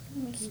 Dad.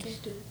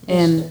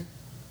 And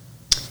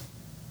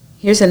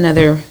here's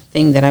another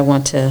thing that I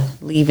want to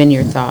leave in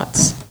your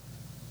thoughts.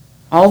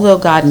 Although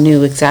God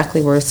knew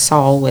exactly where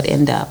Saul would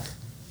end up,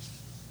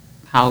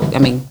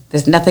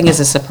 there's nothing is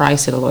a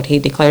surprise to the Lord. He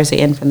declares the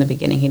end from the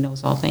beginning. He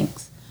knows all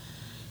things.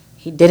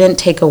 He didn't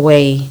take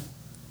away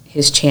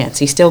his chance.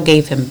 He still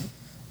gave him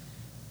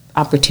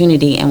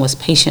opportunity and was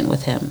patient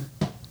with him.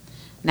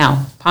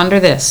 Now, ponder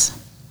this.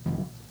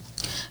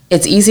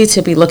 It's easy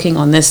to be looking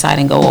on this side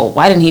and go, oh,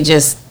 why didn't he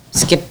just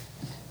skip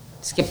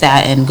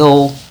that and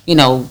go,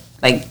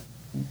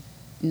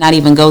 not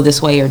even go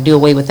this way or do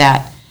away with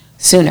that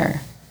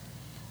sooner?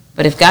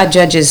 But if God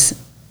judges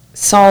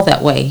Saul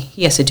that way,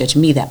 He has to judge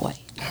me that way.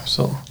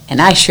 Absolutely.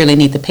 And I surely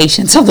need the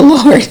patience of the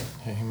Lord.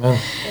 Amen.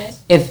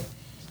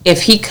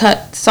 If He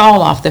cut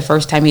Saul off the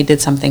first time he did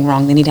something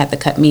wrong, then He'd have to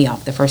cut me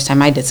off the first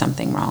time I did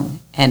something wrong.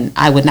 And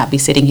I would not be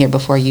sitting here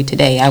before you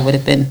today. I would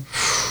have been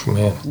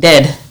Man.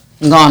 dead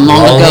and gone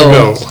long Long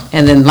ago. ago.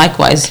 And then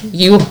likewise,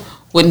 you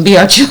wouldn't be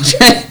our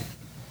children.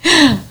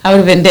 I would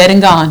have been dead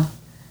and gone.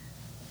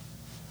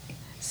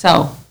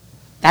 So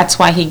that's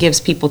why He gives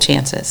people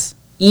chances.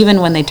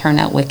 Even when they turn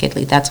out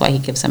wickedly, that's why He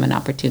gives them an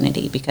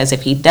opportunity. Because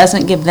if He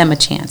doesn't give them a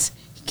chance,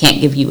 He can't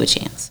give you a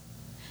chance.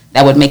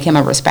 That would make Him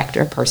a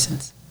respecter of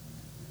persons.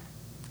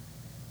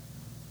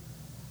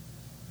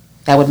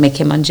 That would make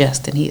Him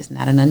unjust, and He is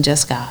not an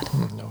unjust God.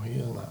 No, He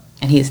is not.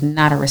 And He is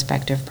not a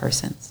respecter of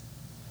persons.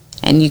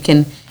 And you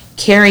can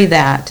carry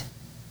that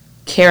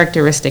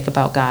characteristic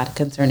about God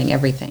concerning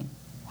everything.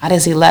 Why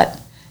does He let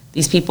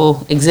these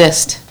people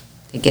exist?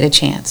 They get a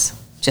chance,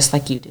 just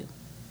like you do.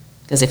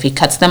 Because if He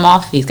cuts them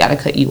off, He's got to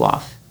cut you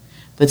off.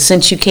 But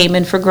since you came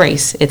in for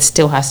grace, it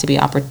still has to be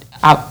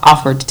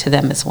offered to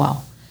them as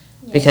well.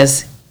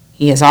 Because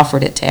He has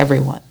offered it to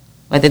everyone.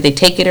 Whether they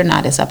take it or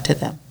not is up to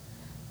them.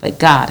 but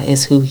God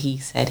is who he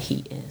said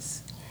he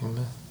is.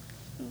 Amen.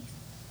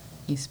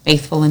 He's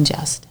faithful and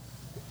just.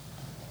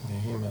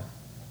 Amen.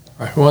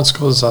 All right, who wants to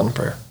close us out in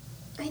prayer?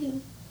 I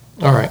do.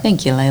 All right.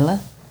 Thank you,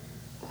 Layla.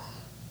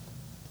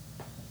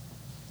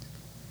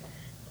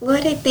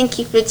 Lord, I thank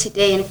you for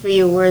today and for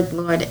your word,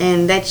 Lord,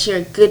 and that you're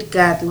a good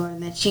God, Lord,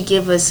 and that you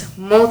give us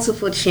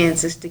multiple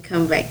chances to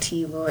come back to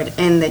you, Lord,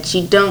 and that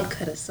you don't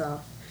cut us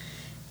off.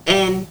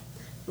 And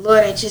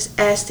Lord, I just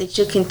ask that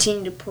you'll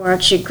continue to pour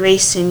out your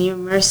grace and your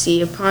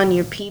mercy upon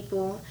your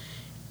people,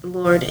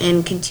 Lord,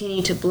 and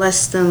continue to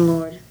bless them,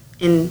 Lord,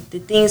 in the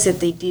things that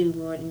they do,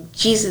 Lord. In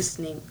Jesus'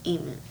 name,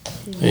 amen.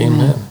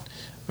 Amen.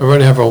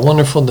 Everybody have a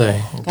wonderful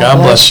day. God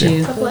bless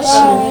you. God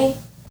bless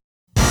you.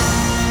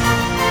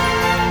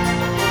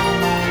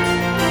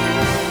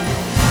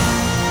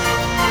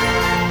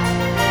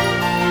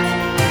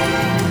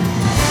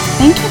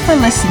 Thank you for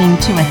listening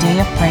to A Day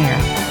of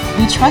Prayer.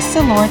 We trust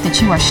the Lord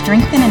that you are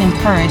strengthened and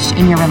encouraged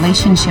in your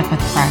relationship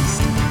with Christ.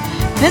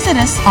 Visit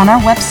us on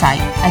our website,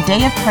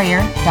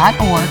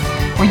 adayofprayer.org,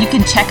 where you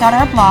can check out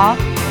our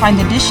blog, find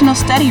additional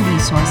study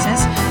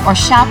resources, or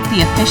shop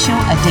the official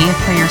A Day of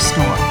Prayer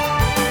store.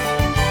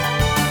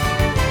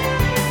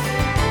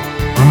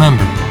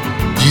 Remember,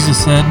 Jesus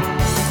said,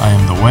 I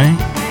am the way,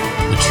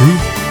 the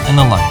truth, and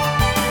the life.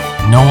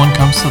 No one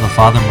comes to the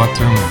Father but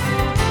through me.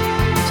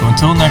 So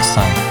until next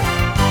time,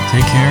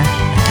 take care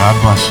and God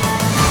bless you.